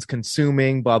person's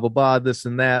consuming, blah blah blah, this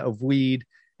and that of weed,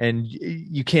 and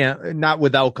you can't, not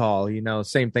with alcohol.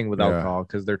 Same thing with Yeah. alcohol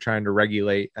because they're trying to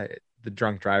regulate the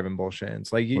drunk driving bullshit. And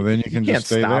it's like Well, then you can can't just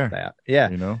stay stop there. that.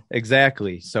 Yeah,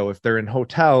 exactly. So if they're in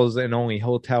hotels and only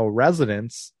hotel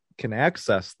residents can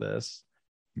access this,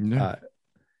 Yeah.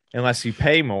 unless you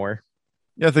pay more.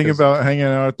 Yeah, think 'Cause- about hanging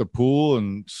out at the pool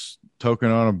and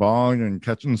toking on a bong and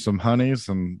catching some honeys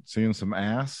and seeing some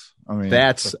ass. I mean,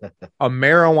 That's a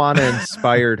marijuana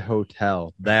inspired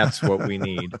hotel. That's what we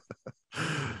need.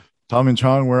 Tommy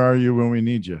Chong, where are you when we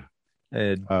need you?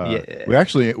 Yeah,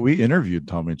 We interviewed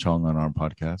Tommy Chong on our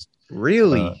podcast.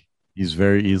 really. He's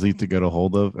very easy to get a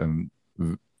hold of, and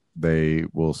they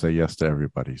will say yes to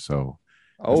everybody. So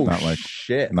Oh not like-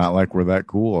 shit! not like we're that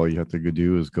cool. All you have to go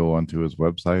do is go onto his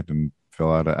website and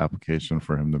fill out an application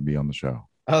for him to be on the show.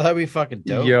 Oh, that'd be fucking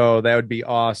dope. Yo, that would be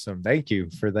awesome. Thank you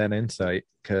for that insight.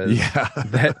 Because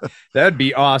Yeah. that'd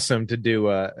be awesome to do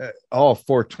a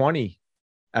 420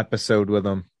 episode with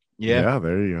him. Yeah.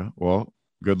 There you go. Well,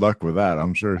 good luck with that.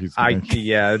 I'm sure he's. There's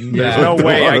Yeah. no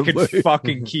way I could Probably.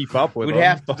 fucking keep up with We'd him.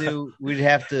 have to we'd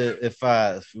have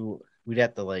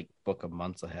to like book a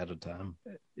months ahead of time.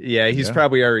 Yeah, he's Yeah.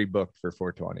 probably already booked for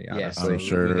 420. Yeah, Honestly. so I'm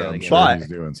sure. we gotta I'm get sure But he's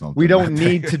doing something. we don't that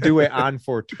need day. to do it on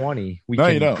 420. We No,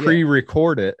 you can don't.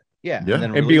 pre-record it Yeah. Yeah.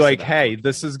 then and be release like, it "Hey, afterwards.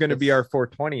 this is going to be our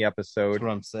 420 That's episode."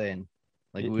 what I'm saying.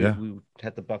 Like Yeah. we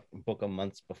had to book a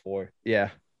months before.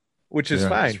 Yeah, which is Yeah.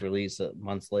 fine. Just release it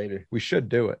months later. We should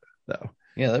do it though.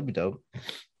 Yeah, that'd be dope.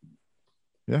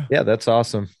 Yeah, that's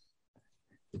awesome.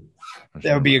 For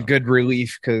That would be a sure. good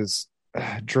relief because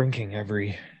drinking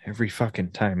every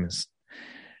fucking time is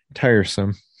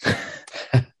tiresome.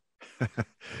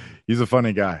 He's a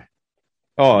funny guy.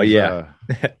 Oh He's, yeah,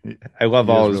 I love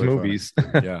he all is his really movies.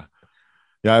 yeah.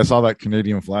 Yeah, I saw that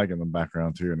Canadian flag in the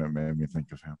background too, and it made me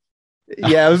think of him.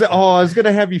 Yeah, I was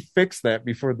gonna have you fix that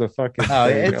before the fucking. Oh,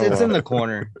 thing. it's Oh, in the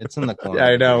corner. It's in the corner. Yeah,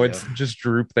 I know Yeah. it's just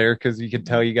drooped there because you can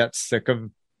tell you got sick of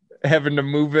having to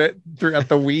move it throughout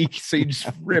the week, so you just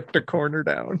ripped a corner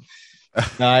down.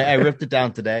 No, I ripped it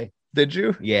down today. Did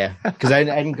you? Yeah, because I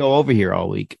didn't go over here all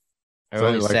week. I So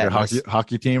only like sat your in this-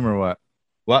 hockey team or what?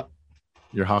 What?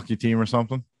 Your hockey team or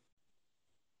something?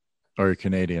 Or you're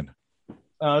Canadian?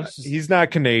 He's not I'm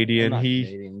Canadian. not he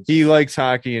Canadian. he likes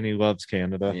hockey and he loves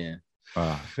Canada.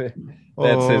 Yeah.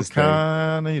 That's his thing.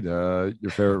 Canada.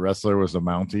 Your favorite wrestler was the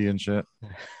Mountie and shit.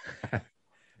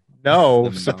 No,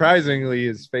 The surprisingly,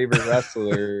 his favorite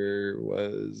wrestler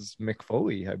was Mick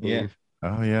Foley, I believe.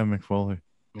 Oh yeah, Mick Foley.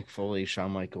 Mick Foley,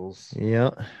 Shawn Michaels. Yeah.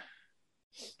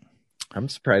 I'm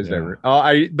surprised Yeah.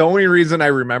 the only reason I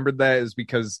remembered that is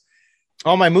because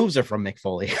All my moves are from Mick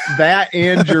Foley. that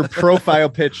and your profile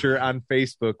picture on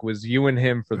Facebook was you and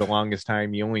him for the longest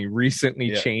time. You only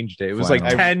recently Yeah. changed it. It was Flannel.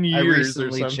 like 10 I years or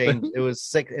recently something. changed. It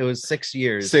was 6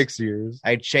 years. 6 years.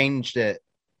 I changed it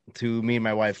to me and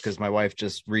my wife because my wife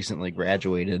just recently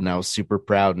graduated, and I was super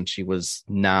proud, and she was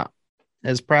not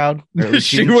as proud. Or at least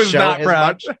She didn't was show not it as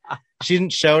proud. much. She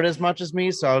didn't show it as much as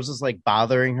me, so I was just like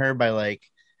bothering her by like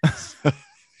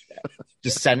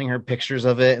just sending her pictures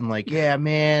of it and like, yeah,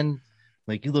 man,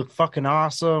 like you look fucking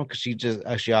awesome.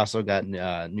 Because she also got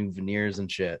new veneers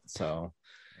and shit. So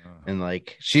and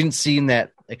like she didn't seem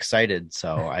that excited,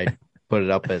 so I put it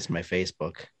up as my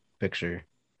Facebook picture.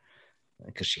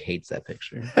 because she hates that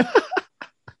picture.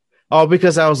 Oh,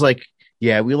 because I was like,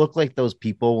 yeah, we look like those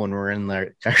people when we're in our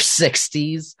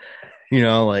 60s. You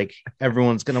know, like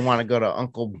everyone's gonna want to go to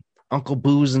Uncle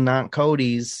Boo's and Aunt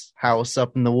Cody's house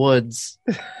up in the woods.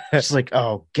 She's like,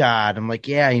 oh God. I'm like,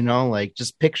 yeah, you know, like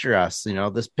just picture us, you know,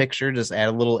 this picture, just add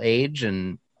a little age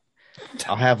and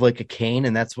I'll have like a cane,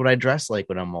 and that's what I dress like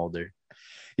when I'm older.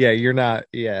 Yeah, you're not.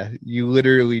 Yeah, you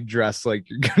literally dress like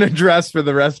you're gonna dress for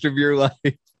the rest of your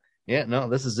life. Yeah, no,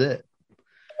 this is it.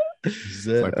 This is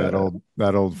It's it. like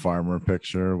that old farmer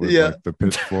picture with Yeah. like the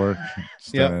pitchfork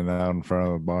standing out in front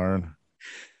of the barn.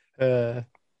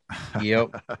 Yep.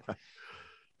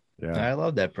 Yeah. I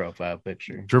love that profile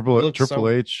picture. Triple It looks Triple so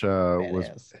H was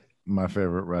Badass. my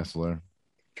favorite wrestler.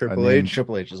 Triple I H. named-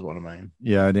 Triple H is one of mine.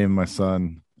 Yeah, I named my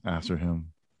son after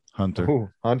him, Hunter. Ooh,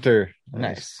 Hunter.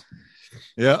 Nice.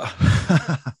 Yeah.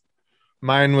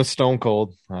 Mine was Stone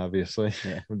Cold, obviously.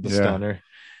 Yeah. With the Yeah. stunner.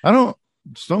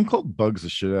 Stone Cold bugs the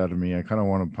shit out of me. I kind of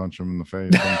want to punch him in the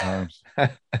face sometimes.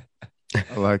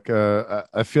 Like,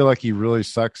 I feel like he really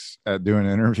sucks at doing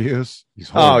interviews. He's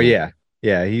horrible. Oh yeah,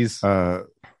 yeah. He's The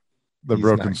He's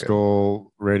Broken not good.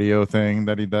 Skull radio thing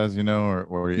that he does, you know,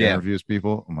 or he Yeah. interviews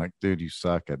people. I'm like, dude, you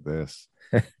suck at this.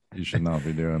 You should not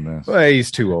be doing this. well,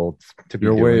 he's too old to be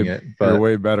You're doing way it. You're But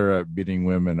way better at beating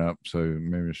women up, so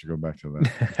maybe I should go back to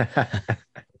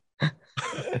that.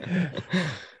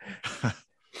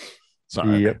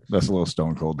 Sorry, Yep. that's a little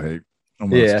Stone Cold hate. I'm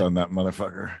gonna Yeah. stun that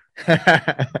motherfucker.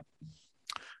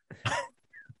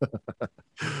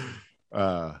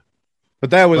 but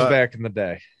that was But- back in the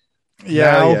day.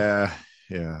 Yeah.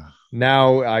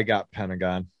 Now I got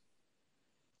Pentagon.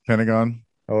 Pentagon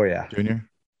Oh yeah. Junior.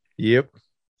 Yep.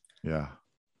 Yeah.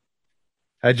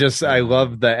 I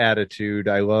love the attitude.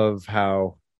 I love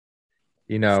how,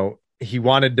 you know, he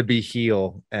wanted to be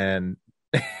heel, and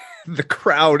the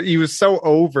crowd, he was so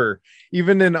over,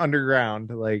 even in Underground.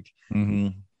 Like,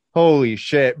 Mm-hmm. holy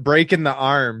shit, breaking the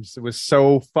arms was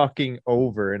so fucking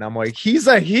over. And I'm like, he's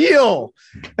a heel.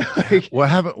 Like, What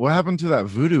happened to that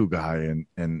voodoo guy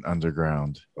in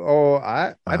Underground? oh,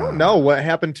 I don't know what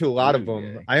happened to a lot of them.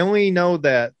 Okay. I only know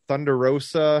that Thunder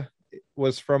Rosa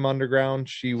was from Underground.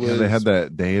 She was. Yeah, they had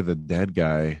that Day of the Dead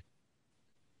guy,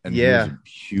 and he Yeah. was a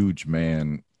huge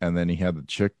man. And then he had the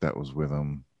chick that was with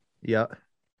him. Yeah.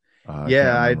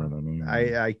 Yeah, I can't remember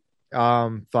the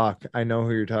name. Fuck, I know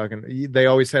who you're talking. They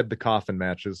always had the coffin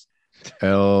matches.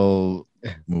 El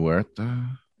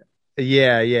Muerta.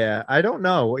 Yeah. I don't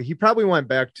know. He probably went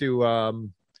back to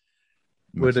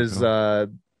what is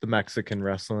Mexico? the Mexican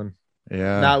wrestling.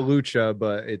 Yeah, Not lucha,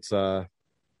 but it's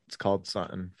called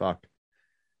something. Fuck.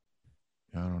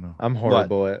 I don't know. I'm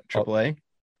horrible at Triple A.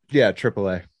 yeah,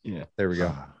 AAA. Yeah. There we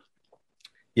go. Ah.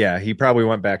 Yeah, he probably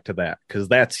went back to that because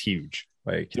that's huge.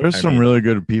 Like, There's I some mean, really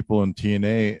good people in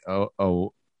TNA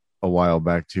a while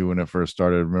back too when it first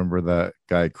started. Remember that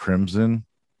guy Crimson?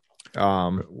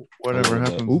 Whatever little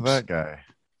happened bit. to that guy?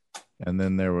 And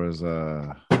then there was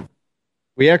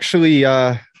we actually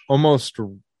almost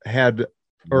had,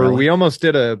 or we almost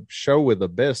did a show with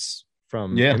Abyss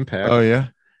from Yeah. Impact. Oh yeah,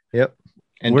 Yep.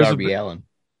 And Where's Darby the- Allin.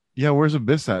 yeah. Where's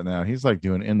Abyss at now? He's like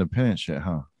doing independent shit,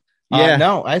 huh? Yeah.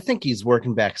 No, I think he's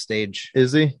working backstage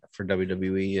Is he? for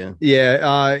WWE. Yeah.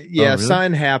 Yeah. Yeah. really?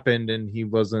 Something happened and he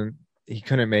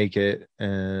couldn't make it.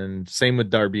 And same with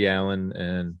Darby Allin.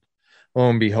 And lo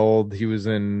and behold, he was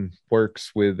in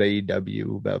works with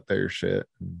AEW about their shit.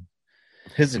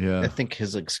 Yeah. I think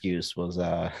his excuse was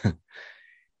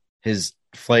his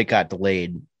flight got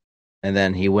delayed, and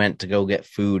then he went to go get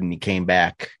food, and he came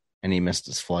back and he missed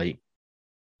his flight.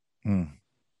 Hmm.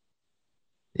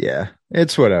 Yeah.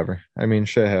 It's whatever. I mean,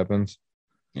 shit happens.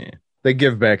 Yeah. They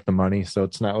give back the money. So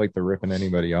it's not like they're ripping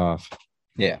anybody off.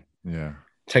 Yeah, Yeah.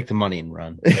 take the money and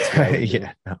run. That's what I would do.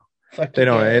 Yeah. No. Fuck They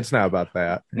don't. yeah. It's not about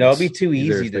that. No, it'd be It's too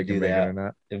either easy if to they can do make it that. or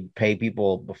not. And pay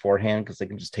people beforehand because they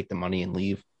can just take the money and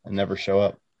leave and never show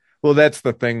up. Well, that's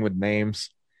the thing with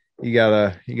names. You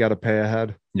gotta pay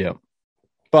ahead. Yep.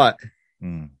 But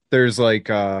Hmm. there's like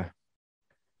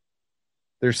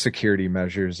there's security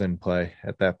measures in play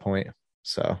at that point.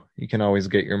 So you can always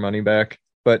get your money back.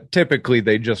 But typically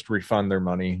they just refund their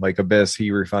money. Like Abyss,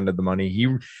 he refunded the money.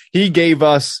 He gave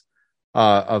us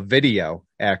a video,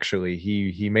 actually.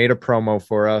 He made a promo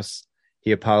for us.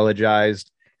 He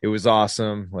apologized. It was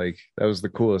awesome. Like, that was the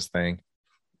coolest thing.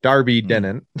 Darby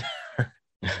didn't.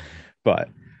 But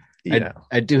you know.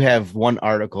 I do have one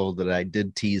article that I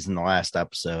did tease in the last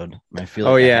episode. I feel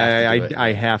Oh like yeah, have to do it.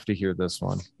 I have to hear this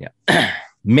one.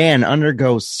 Man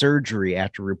undergoes surgery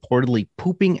after reportedly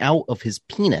pooping out of his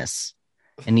penis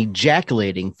and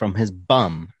ejaculating from his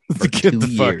bum for Get 2 the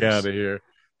years. fuck out of here.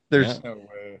 There's Yeah. No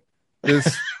way.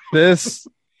 This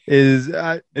is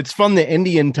It's from the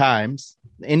India Times.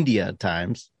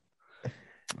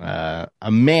 A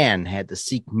man had to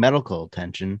seek medical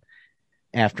attention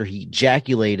after he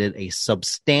ejaculated a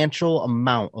substantial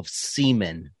amount of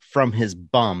semen from his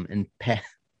bum and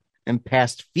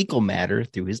passed fecal matter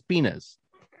through his penis.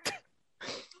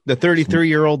 The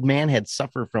 33-year-old man had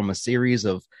suffered from a series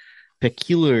of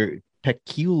peculiar why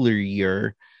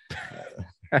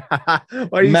do you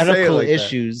say it medical like that?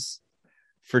 issues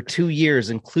for 2 years,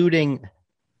 including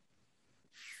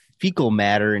fecal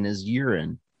matter in his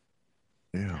urine.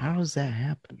 Yeah. How does that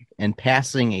happen? And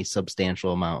passing a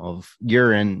substantial amount of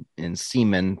urine and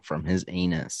semen from his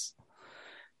anus.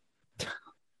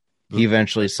 He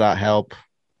eventually sought help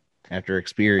after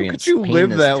experiencing you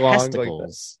live that long like that?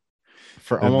 testicles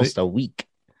for Did almost they- a week.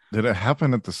 Did it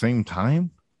happen at the same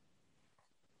time?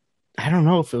 I don't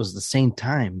know if it was the same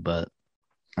time, but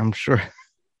I'm sure.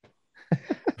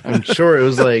 I'm sure it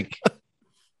was like,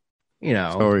 you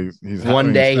know, So he's one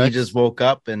having day he sex? just woke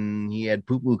up and he had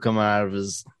poo poo coming out of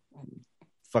his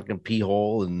fucking pee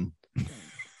hole, and he's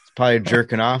probably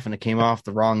jerking off, and it came off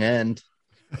the wrong end.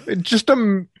 Just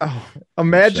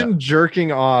imagine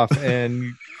jerking off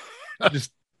and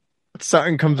just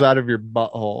something comes out of your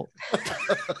butthole.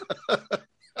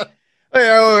 Hey,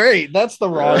 oh, wait, that's the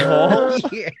wrong hole.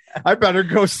 I better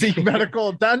go seek medical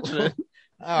attention.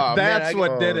 Oh, That's man,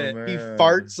 what did it. He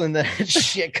farts and then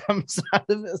shit comes out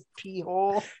of his pee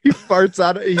hole. He farts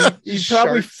out of he probably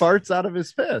Sharks. farts out of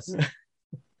his piss.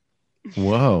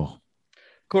 Whoa.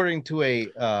 According to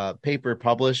a paper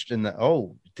published in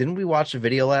the didn't we watch a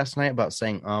video last night about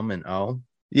saying and oh?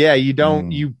 Yeah, you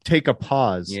don't you take a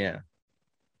pause. Yeah.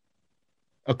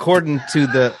 According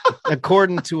to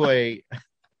a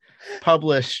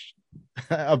published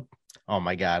oh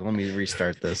my god, let me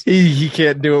restart this. He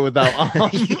can't do it without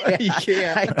Yeah, he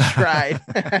can't. I tried.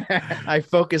 I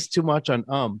focused too much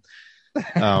on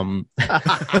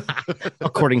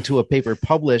according to a paper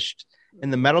published in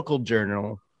the medical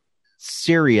journal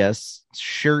Sirius,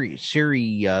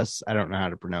 I don't know how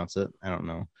to pronounce it. I don't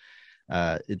know.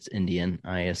 It's Indian,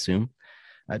 I assume.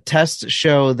 Tests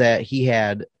show that he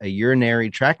had a urinary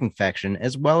tract infection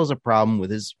as well as a problem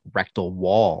with his rectal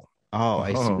wall. Oh,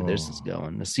 I see where this is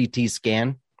going. The CT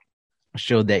scan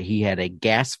showed that he had a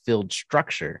gas-filled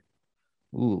structure.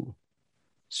 Ooh,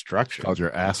 structure. Called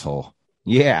your asshole.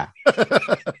 Yeah.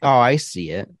 Oh, I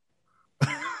see it.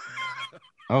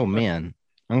 Oh man,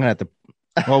 I'm gonna have to.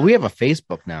 Well, we have a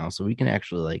Facebook now, so we can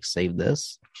actually like save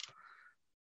this.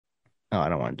 Oh, I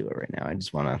don't want to do it right now. I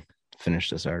just want to finish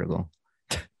this article.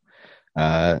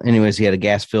 Anyways, he had a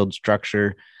gas-filled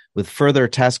structure with further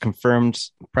tests confirmed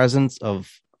presence of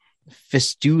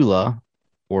fistula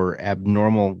or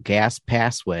abnormal gas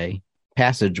passageway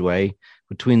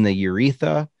between the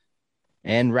urethra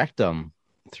and rectum,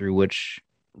 through which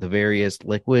the various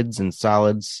liquids and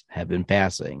solids have been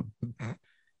passing.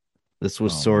 This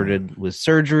was sorted with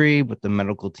surgery, but the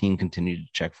medical team continued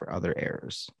to check for other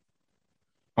errors.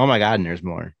 Oh my God, and there's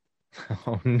more.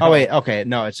 Oh, no. Oh wait, okay,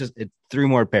 no, it's 3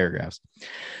 more paragraphs.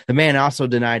 The man also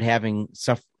denied having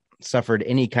suffered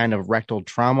any kind of rectal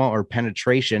trauma or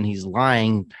penetration. He's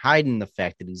lying, hiding the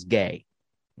fact that he's gay,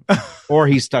 or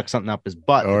he stuck something up his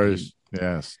butt. Or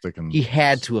sticking. He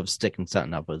had to have sticking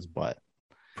something up his butt.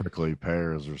 Prickly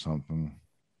pears or something.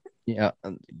 Yeah,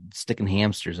 sticking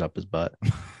hamsters up his butt.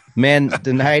 Man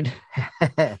denied.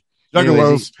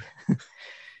 Juggalos.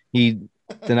 He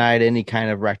denied any kind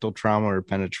of rectal trauma or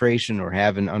penetration or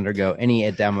having undergo any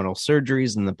abdominal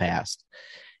surgeries in the past.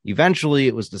 Eventually,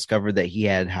 it was discovered that he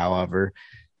had, however,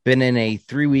 been in a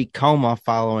 3-week coma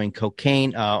following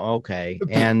cocaine.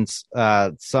 And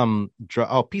some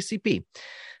PCP.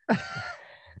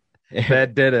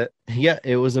 That did it. Yeah,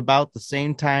 it was about the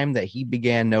same time that he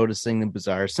began noticing the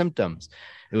bizarre symptoms.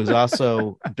 It was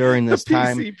also during this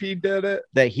time PCP did it.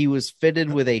 that he was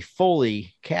fitted with a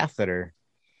Foley catheter.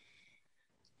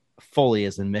 Foley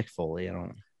as in Mick Foley.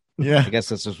 Yeah. I guess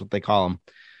that's just what they call him.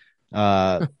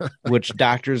 Which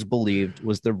doctors believed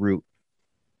was the root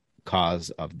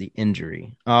cause of the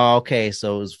injury. Oh, okay.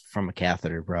 So it was from a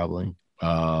catheter, probably.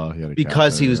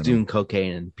 Because He was doing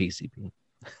cocaine and PCP.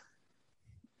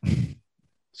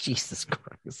 Jesus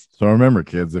Christ. So remember,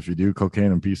 kids, if you do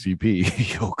cocaine and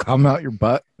PCP, you'll come out your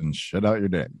butt and shit out your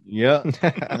dick. Yeah.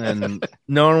 And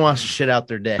no one wants to shit out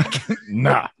their dick.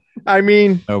 Nah, I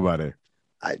mean, nobody.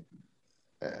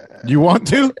 You want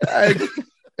to?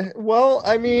 well,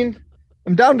 I mean,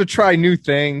 I'm down to try new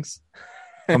things.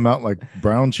 Come out like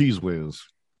brown cheese whiz.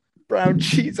 Brown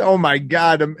cheese. Oh my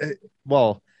God.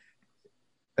 Well,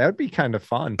 that would be kind of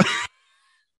fun.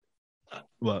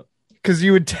 What? Because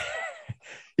you would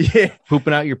Yeah,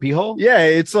 Pooping out your pee hole? yeah.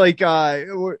 It's like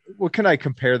what can I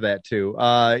compare that to?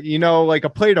 Like a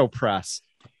Play-Doh press.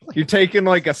 You're taking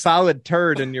like a solid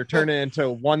turd and you're turning it into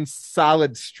one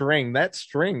solid string. That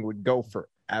string would go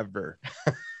forever.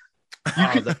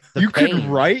 You could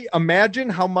write. Imagine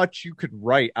how much you could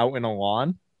write out in a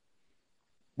lawn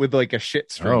with like a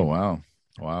shit string. Oh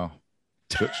wow,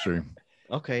 shit stream.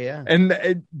 Okay, yeah.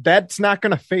 And that's not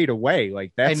going to fade away.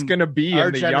 Like that's And going to be Our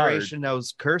in the generation yard.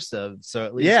 knows cursive, so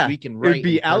at least Yeah, we can it'd write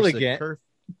be in cursive, elegant.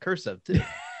 cursive too.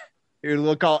 It would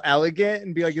look all elegant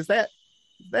and be like, is that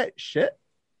shit?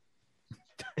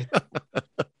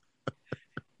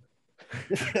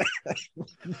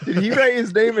 Did he write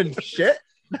his name in shit?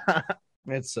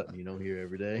 That's something you don't hear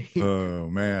every day. Oh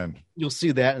man. You'll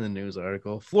see that in the news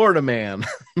article. Florida man.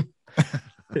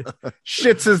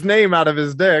 Shits his name out of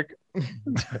his dick.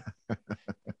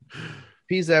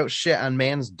 Pees out shit on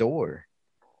man's door.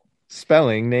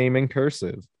 Spelling name in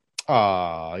cursive.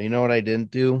 Oh, you know what I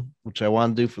didn't do, which I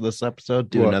want to do for this episode?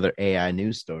 Do What? another AI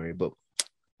news story, but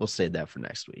we'll save that for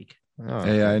next week. Oh,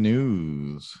 AI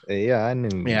news. Yeah, I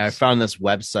knew. Yeah, I found this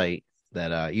website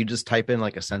that you just type in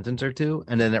like a sentence or two,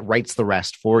 and then it writes the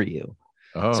rest for you.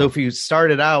 Oh, So if you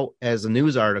start it out as a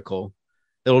news article,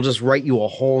 it'll just write you a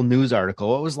whole news article.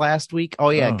 What was last week?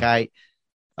 Oh yeah, Oh. guy,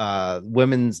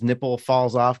 women's nipple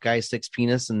falls off, guy sticks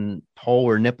penis in hole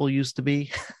where nipple used to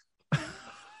be.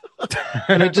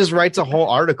 And it just writes a whole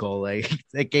article. Like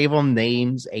it gave them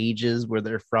names, ages, where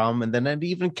they're from, and then it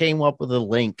even came up with a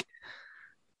link.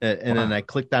 And then I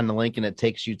clicked on the link, and it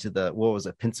takes you to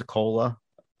the Pensacola,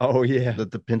 Oh yeah.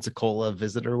 the Pensacola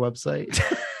visitor website.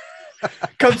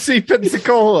 Come see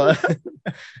Pensacola.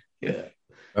 Yeah.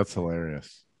 that's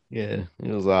hilarious. Yeah,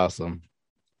 it was awesome.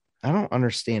 I don't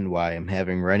understand why I'm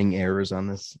having running errors on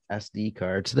this SD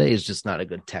card. Today is just not a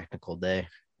good technical day.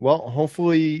 Well,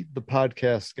 hopefully the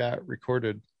podcast got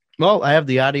recorded. Well, I have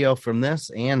the audio from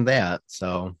this and that,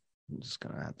 so I'm just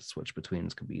gonna have to switch between.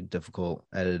 It's gonna be difficult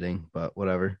editing, but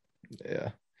whatever. Yeah.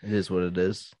 It is what it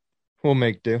is. We'll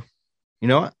make do. You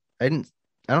know what? I don't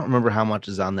remember how much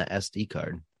is on the SD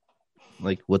card.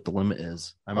 Like what the limit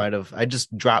is. I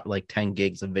just dropped like 10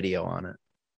 gigs of video on it.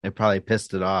 It probably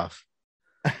pissed it off.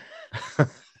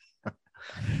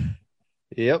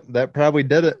 Yep, that probably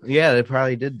did it. Yeah, they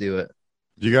probably did do it.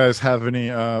 Do you guys have any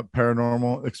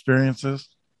paranormal experiences?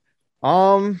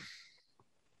 There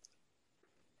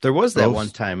was that Ghost? one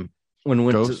time when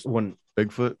Ghost? when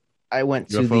Bigfoot? I went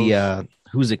to UFOs? the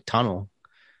Hoosick Tunnel,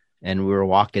 and we were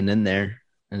walking in there,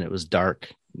 and it was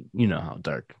dark. You know how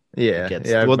dark Yeah. it gets.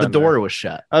 Yeah. I've Well, the been door there. was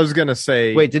shut. I was gonna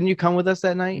say. Wait, didn't you come with us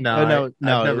that night? No, Oh,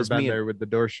 no, I've it never was been me. there with the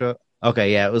door shut.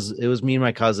 Okay, yeah, it was me and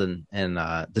my cousin, and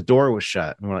the door was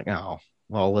shut, and we're like, oh,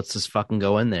 well, let's just fucking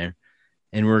go in there,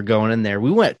 and we're going in there. We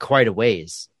went quite a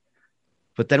ways,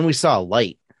 but then we saw a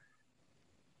light,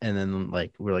 and then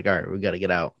like we're like, all right, we got to get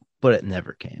out, but it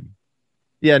never came.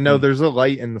 Yeah, no, there's a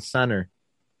light in the center.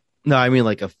 No, I mean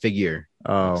like a figure.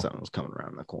 Oh, Something was coming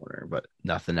around the corner, but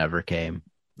nothing ever came.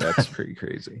 that's pretty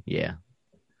crazy. Yeah.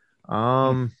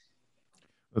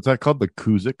 What's that called? The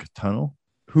Kuzik Tunnel?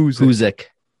 Hoosick.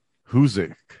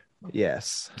 Huzik.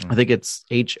 Yes. I think it's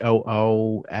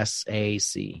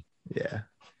HOOSAC. Yeah.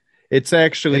 It's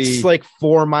actually It's like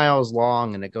 4 miles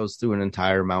long, and it goes through an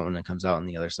entire mountain and comes out on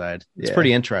the other side. It's Yeah.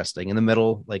 pretty interesting. In the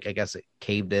middle, like I guess it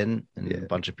caved in, and Yeah. a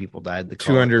bunch of people died. They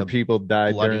call it 200 the people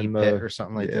died bloody during pit the. or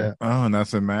something like yeah. that. Oh, and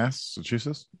that's in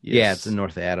Massachusetts? Yeah, it's in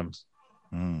North Adams.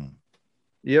 Hmm.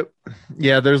 Yep.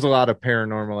 Yeah, there's a lot of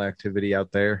paranormal activity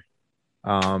out there.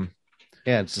 Yeah,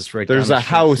 it's just right. There's down a the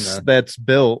street house from that's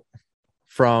built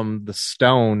from the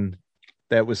stone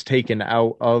that was taken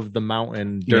out of the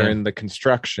mountain during the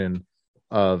construction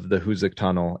of the Hoosick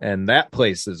Tunnel, and that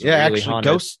place is yeah, really actually,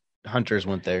 haunted. ghost hunters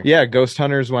went there. Yeah, ghost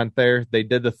hunters went there. They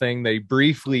did the thing. They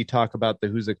briefly talk about the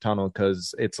Hoosick Tunnel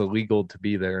because it's illegal to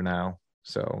be there now.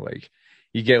 So, like,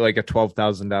 you get like a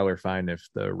 $12,000 fine if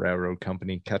the railroad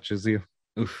company catches you.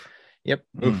 Oof. Yep.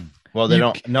 Mm. Well, they You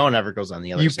don't. No one ever goes on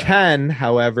the other You side. can,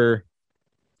 however,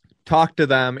 talk to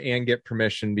them and get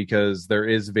permission because there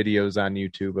is videos on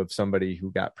YouTube of somebody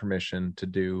who got permission to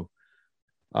do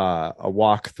a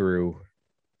walkthrough,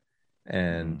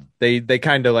 and they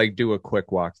kind of like do a quick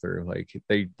walkthrough. Like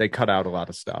they cut out a lot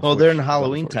of stuff. Well, which they're in is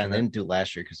Halloween time. They unfortunate. didn't do it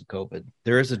last year because of COVID.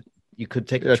 There is you could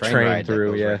take A a train train ride through,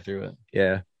 that goes yeah. right through it.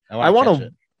 Yeah, I I wanna- catch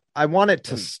it. I want it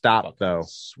to Fucking stop though,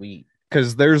 Sweet.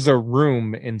 because there's a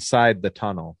room inside the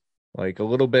tunnel, like a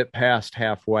little bit past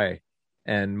halfway,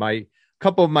 and my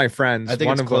couple of my friends, I think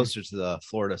one it's of them, closer to the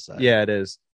Florida side. yeah, it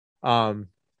is. A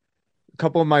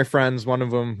couple of my friends, one of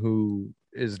them who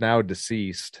is now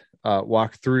deceased,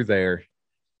 walked through there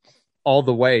all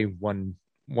the way one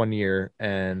one year,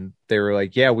 and they were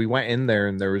like, yeah, we went in there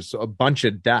and there was a bunch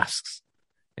of desks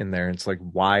in there. And it's like,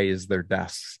 why is there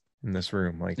desks in this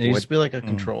room? Like, It used what? to be like a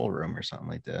control room or something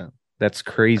like that. That's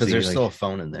crazy. Because there's Like, still a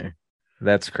phone in there.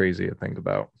 that's crazy to think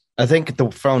about. I think the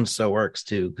phone still works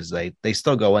too, because they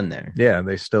still go in there. Yeah,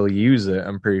 they still use it,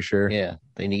 I'm pretty sure. Yeah,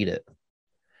 they need it.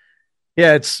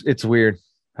 Yeah, it's weird.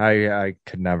 I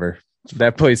could never.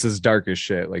 That place is dark as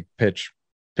shit, like pitch.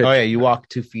 Oh yeah, you walk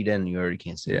 2 feet in, you already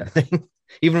can't see anything.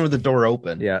 Even with the door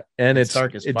open. Yeah, and It's it's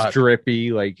dark as it's fuck.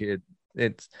 drippy. Like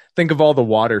it's think of all the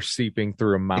water seeping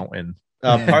through a mountain.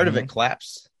 Part of it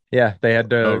collapsed. Yeah, they had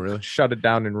to Oh, really? shut it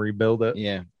down and rebuild it.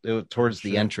 Yeah, it was towards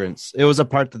the entrance. It was a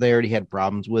part that they already had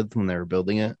problems with when they were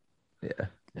building it. Yeah.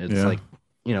 It's Yeah. like,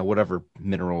 whatever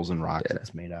minerals and rocks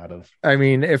it's made out of. I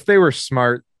mean, if they were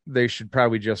smart, they should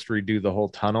probably just redo the whole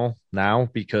tunnel now,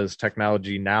 because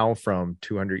technology now from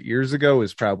 200 years ago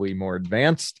is probably more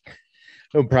advanced.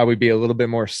 It'll probably be a little bit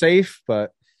more safe,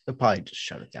 but They'll probably just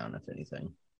shut it down if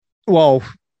anything. well,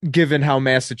 given how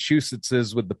Massachusetts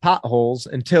is with the potholes,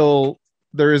 until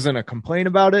there isn't a complaint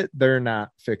about it, they're not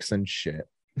fixing shit.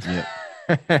 Yeah.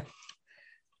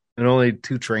 And only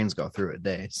 2 trains go through a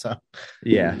day. So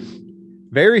Yeah.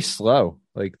 Very slow.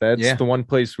 Like that's Yeah. the one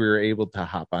place we were able to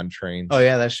hop on trains. oh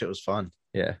yeah, that shit was fun.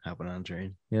 Yeah. Hopping on a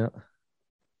train. Yeah.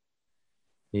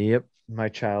 Yep. My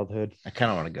childhood. I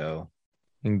kind of want to go.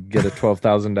 And get a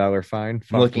 $12,000 fine.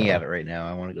 I'm looking at it right now.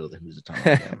 I want to go to the Housatonic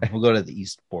again. We'll go to the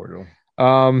East Portal.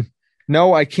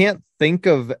 No, I can't think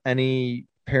of any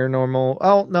paranormal.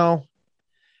 Oh no.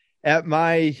 At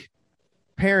my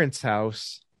parents'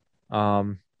 house,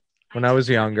 when I was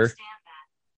younger.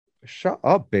 Shut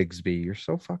up, Bigsby. You're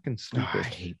so fucking Oh, I stupid.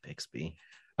 hate Bixby.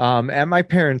 At my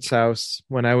parents' house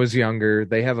when I was younger,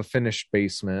 they have a finished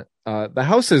basement. The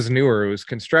house is newer. It was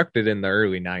constructed in the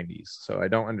early 90s, so I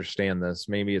don't understand this.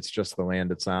 Maybe it's just the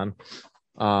land it's on.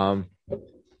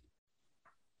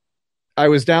 I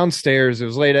was downstairs. It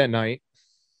was late at night,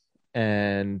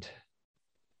 and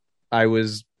I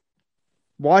was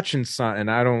watching something.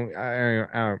 I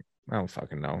don't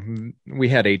fucking know. We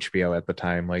had HBO at the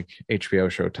time, like HBO,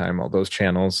 Showtime, all those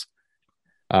channels.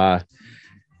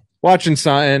 Watching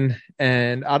something,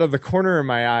 and out of the corner of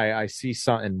my eye, I see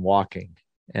something walking,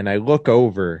 and I look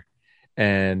over,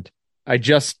 and I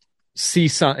just see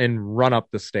something run up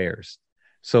the stairs.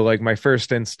 So, like, my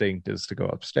first instinct is to go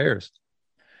upstairs.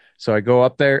 So I go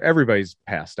up there. Everybody's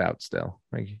passed out still.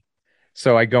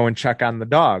 So I go and check on the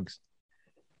dogs.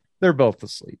 They're both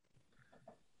asleep.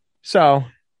 So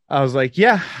I was like,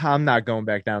 yeah, I'm not going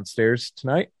back downstairs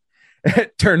tonight.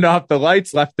 Turned off the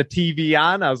lights, left the TV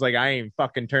on. I was like, I ain't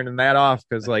fucking turning that off.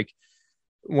 Because, like,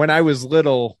 when I was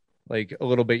little, like a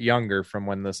little bit younger from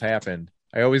when this happened,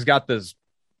 I always got this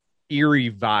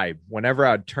eerie vibe whenever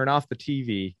I'd turn off the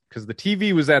TV, because the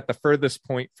TV was at the furthest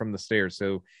point from the stairs.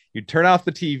 So you'd turn off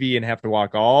the TV and have to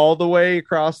walk all the way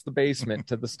across the basement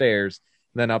to the stairs,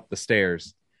 then up the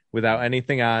stairs without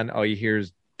anything on. All you hear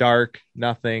is dark,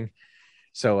 nothing.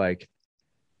 So, like,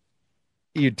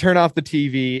 you'd turn off the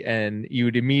TV and you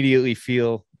would immediately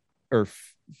feel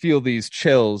these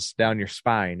chills down your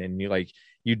spine. And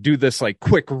you do this like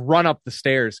quick run up the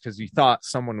stairs because you thought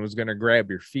someone was going to grab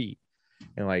your feet.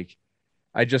 And, like,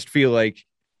 I just feel like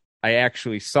I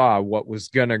actually saw what was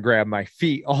going to grab my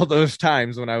feet all those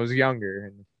times when I was younger.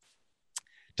 And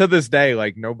to this day,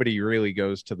 like, nobody really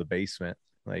goes to the basement.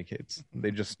 Like,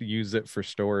 they just use it for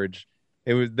storage.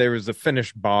 There was a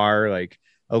finished bar, like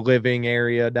a living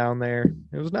area down there.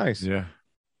 It was nice. Yeah.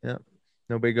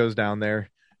 Nobody goes down there.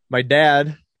 My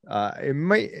dad,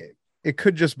 it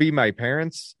could just be my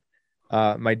parents.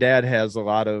 My dad has a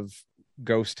lot of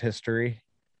ghost history.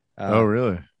 Oh,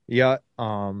 really? Yeah.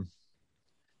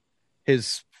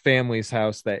 His family's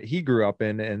house that he grew up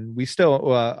in, and we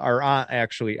still, our aunt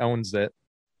actually owns it.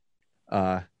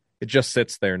 It just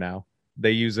sits there now.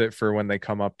 They use it for when they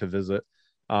come up to visit.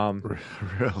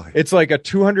 Really? It's like a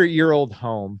 200-year-old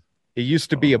home. It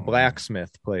used to be a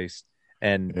blacksmith place,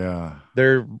 and Yeah.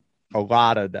 there was a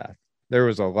lot of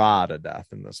death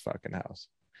in this fucking house.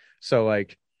 So,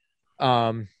 like,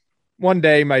 one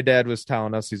day my dad was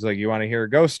telling us, he's like, you want to hear a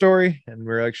ghost story? And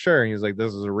we're like, sure. And he's like,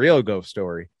 this is a real ghost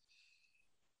story.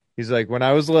 He's like, when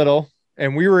I was little,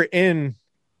 and we were in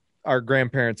our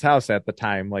grandparents' house at the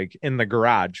time, like in the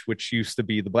garage, which used to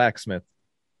be the blacksmith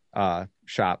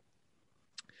shop.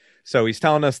 So he's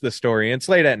telling us this story, and it's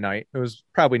late at night. It was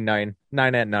probably nine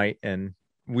at night, and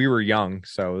we were young,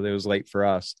 so it was late for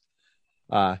us.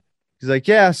 He's like,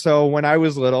 yeah, so when I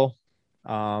was little,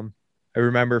 I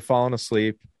remember falling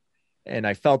asleep, and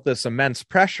I felt this immense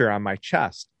pressure on my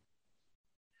chest.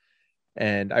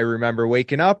 And I remember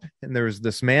waking up and there was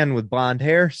this man with blonde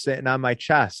hair sitting on my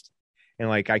chest. And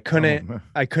like, I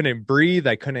couldn't breathe.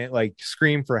 I couldn't like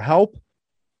scream for help.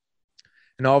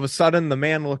 And all of a sudden the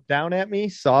man looked down at me,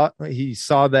 he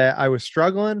saw that I was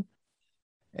struggling,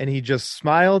 and he just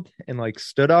smiled and like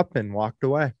stood up and walked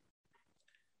away.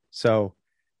 So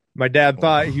my dad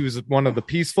thought he was one of the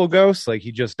peaceful ghosts. Like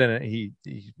he just didn't, he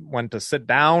went to sit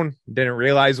down, didn't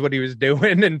realize what he was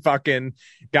doing, and fucking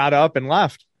got up and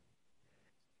left.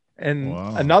 And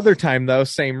another time though,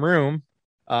 same room,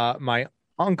 my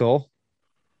uncle,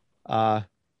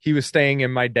 he was staying in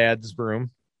my dad's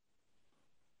room,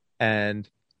 and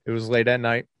it was late at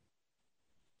night.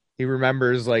 He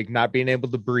remembers like not being able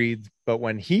to breathe, but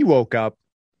when he woke up,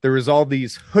 there was all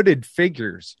these hooded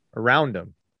figures around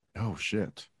him. Oh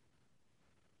shit.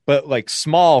 But like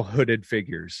small hooded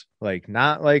figures, like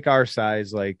not like our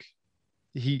size. Like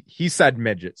he said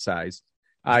midget size.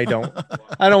 I don't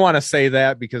want to say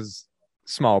that because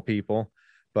small people,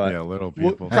 but yeah, little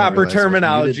people. Proper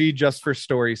terminology just for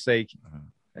story's sake.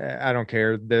 I don't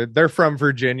care. They're from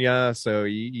Virginia, so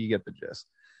you get the gist.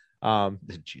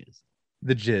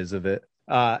 The jizz of it.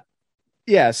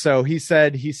 Yeah. So he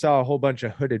said he saw a whole bunch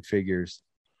of hooded figures,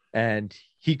 and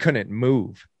he couldn't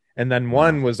move. And then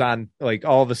one was on, like,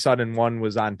 all of a sudden one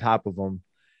was on top of him,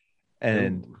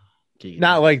 and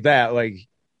not like that, like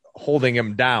holding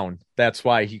him down. That's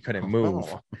why he couldn't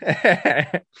move.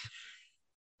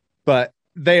 But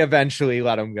they eventually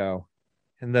let him go,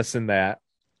 and this and that.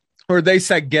 Or they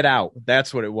said, get out.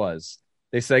 That's what it was.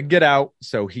 They said, get out.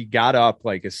 So he got up.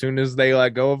 Like, as soon as they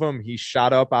let go of him, he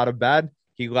shot up out of bed.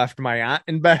 He left my aunt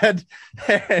in bed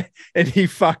and he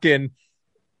fucking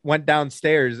went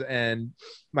downstairs. And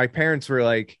my parents were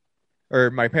like, or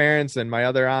my parents and my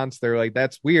other aunts, they're like,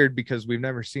 that's weird because we've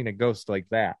never seen a ghost like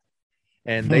that.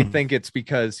 And they think it's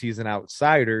because he's an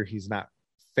outsider. He's not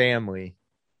family.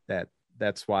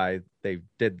 That's why they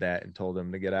did that and told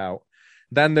him to get out.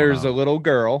 Then there's a little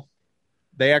girl.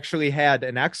 They actually had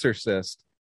an exorcist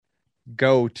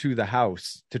go to the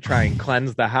house to try and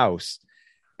cleanse the house.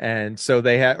 And so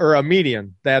they had, or a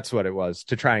medium, that's what it was,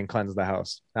 to try and cleanse the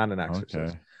house, not an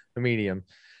exorcist, a medium.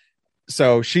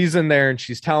 So she's in there and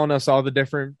she's telling us all the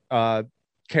different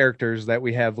characters that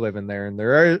we have living there. And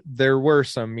there were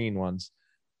some mean ones,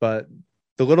 but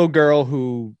the little girl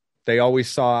who they always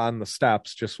saw on the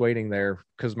steps just waiting there,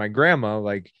 because my grandma,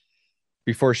 like,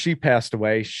 before she passed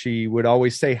away, she would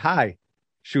always say hi.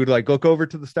 She would like look over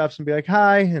to the steps and be like,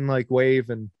 hi, and like wave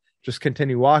and just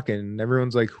continue walking. And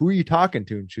everyone's like, who are you talking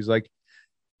to? And she's like,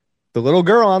 the little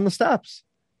girl on the steps.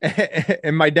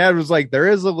 And my dad was like, there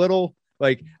is a little,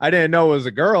 like, I didn't know it was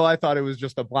a girl. I thought it was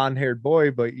just a blonde haired boy,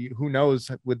 but who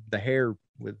knows with the hair,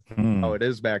 with how it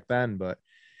is back then. But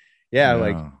yeah,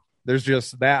 like there's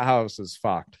just, that house is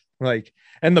fucked. Like,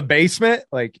 and the basement,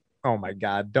 like, oh my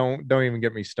God, don't even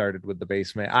get me started with the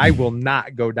basement. I will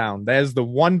not go down. That is the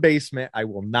one basement I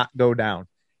will not go down.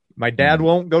 My dad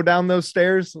won't go down those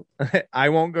stairs. I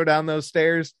won't go down those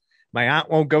stairs. My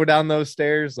aunt won't go down those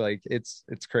stairs. Like, it's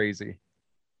crazy.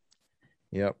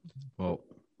 Yep. Well,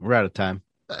 we're out of time.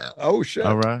 Oh shit.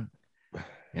 All right.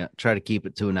 Yeah. Try to keep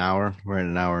it to an hour. We're at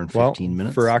an hour and 15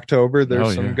 minutes. For October,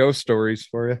 there's some ghost stories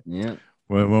for you. Yeah.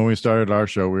 When we started our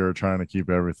show, we were trying to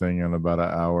keep everything in about an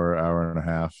hour and a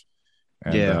half.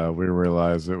 And we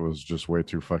realized it was just way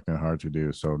too fucking hard to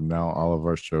do. So now all of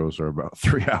our shows are about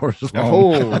 3 hours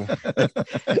long. Oh,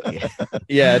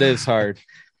 yeah, it is hard.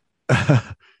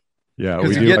 Yeah,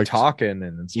 we do get talking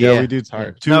and stuff. Yeah, we do. It's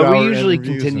hard. No, we usually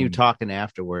continue talking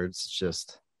afterwards. It's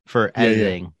just for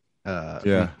editing.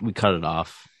 We cut it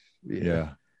off.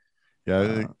 Yeah.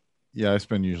 I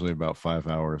spend usually about 5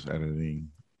 hours editing.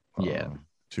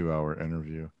 2 hour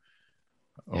interview,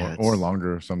 or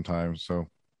longer sometimes. So.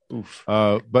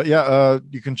 But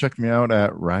you can check me out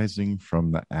at Rising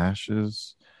from the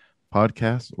Ashes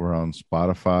podcast. We're on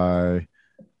Spotify.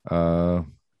 Let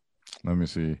me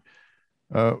see.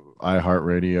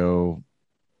 iHeartRadio,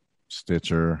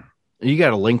 Stitcher. You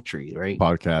got a link tree, right?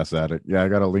 Podcast Addict. Yeah, I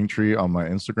got a link tree on my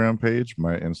Instagram page.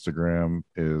 My Instagram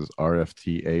is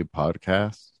RFTA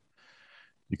Podcast.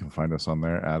 You can find us on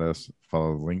there. Add us.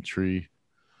 Follow the link tree.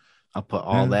 I'll put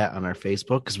all that on our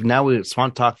Facebook, because now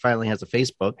Swan Talk finally has a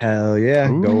Facebook. Hell yeah.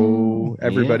 Ooh, go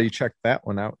everybody check that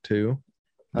one out too.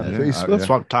 Facebook.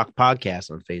 Swan Talk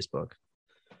Podcast on Facebook.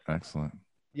 Excellent.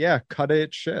 Yeah, cut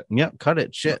it shit. Yep, cut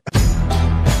it shit.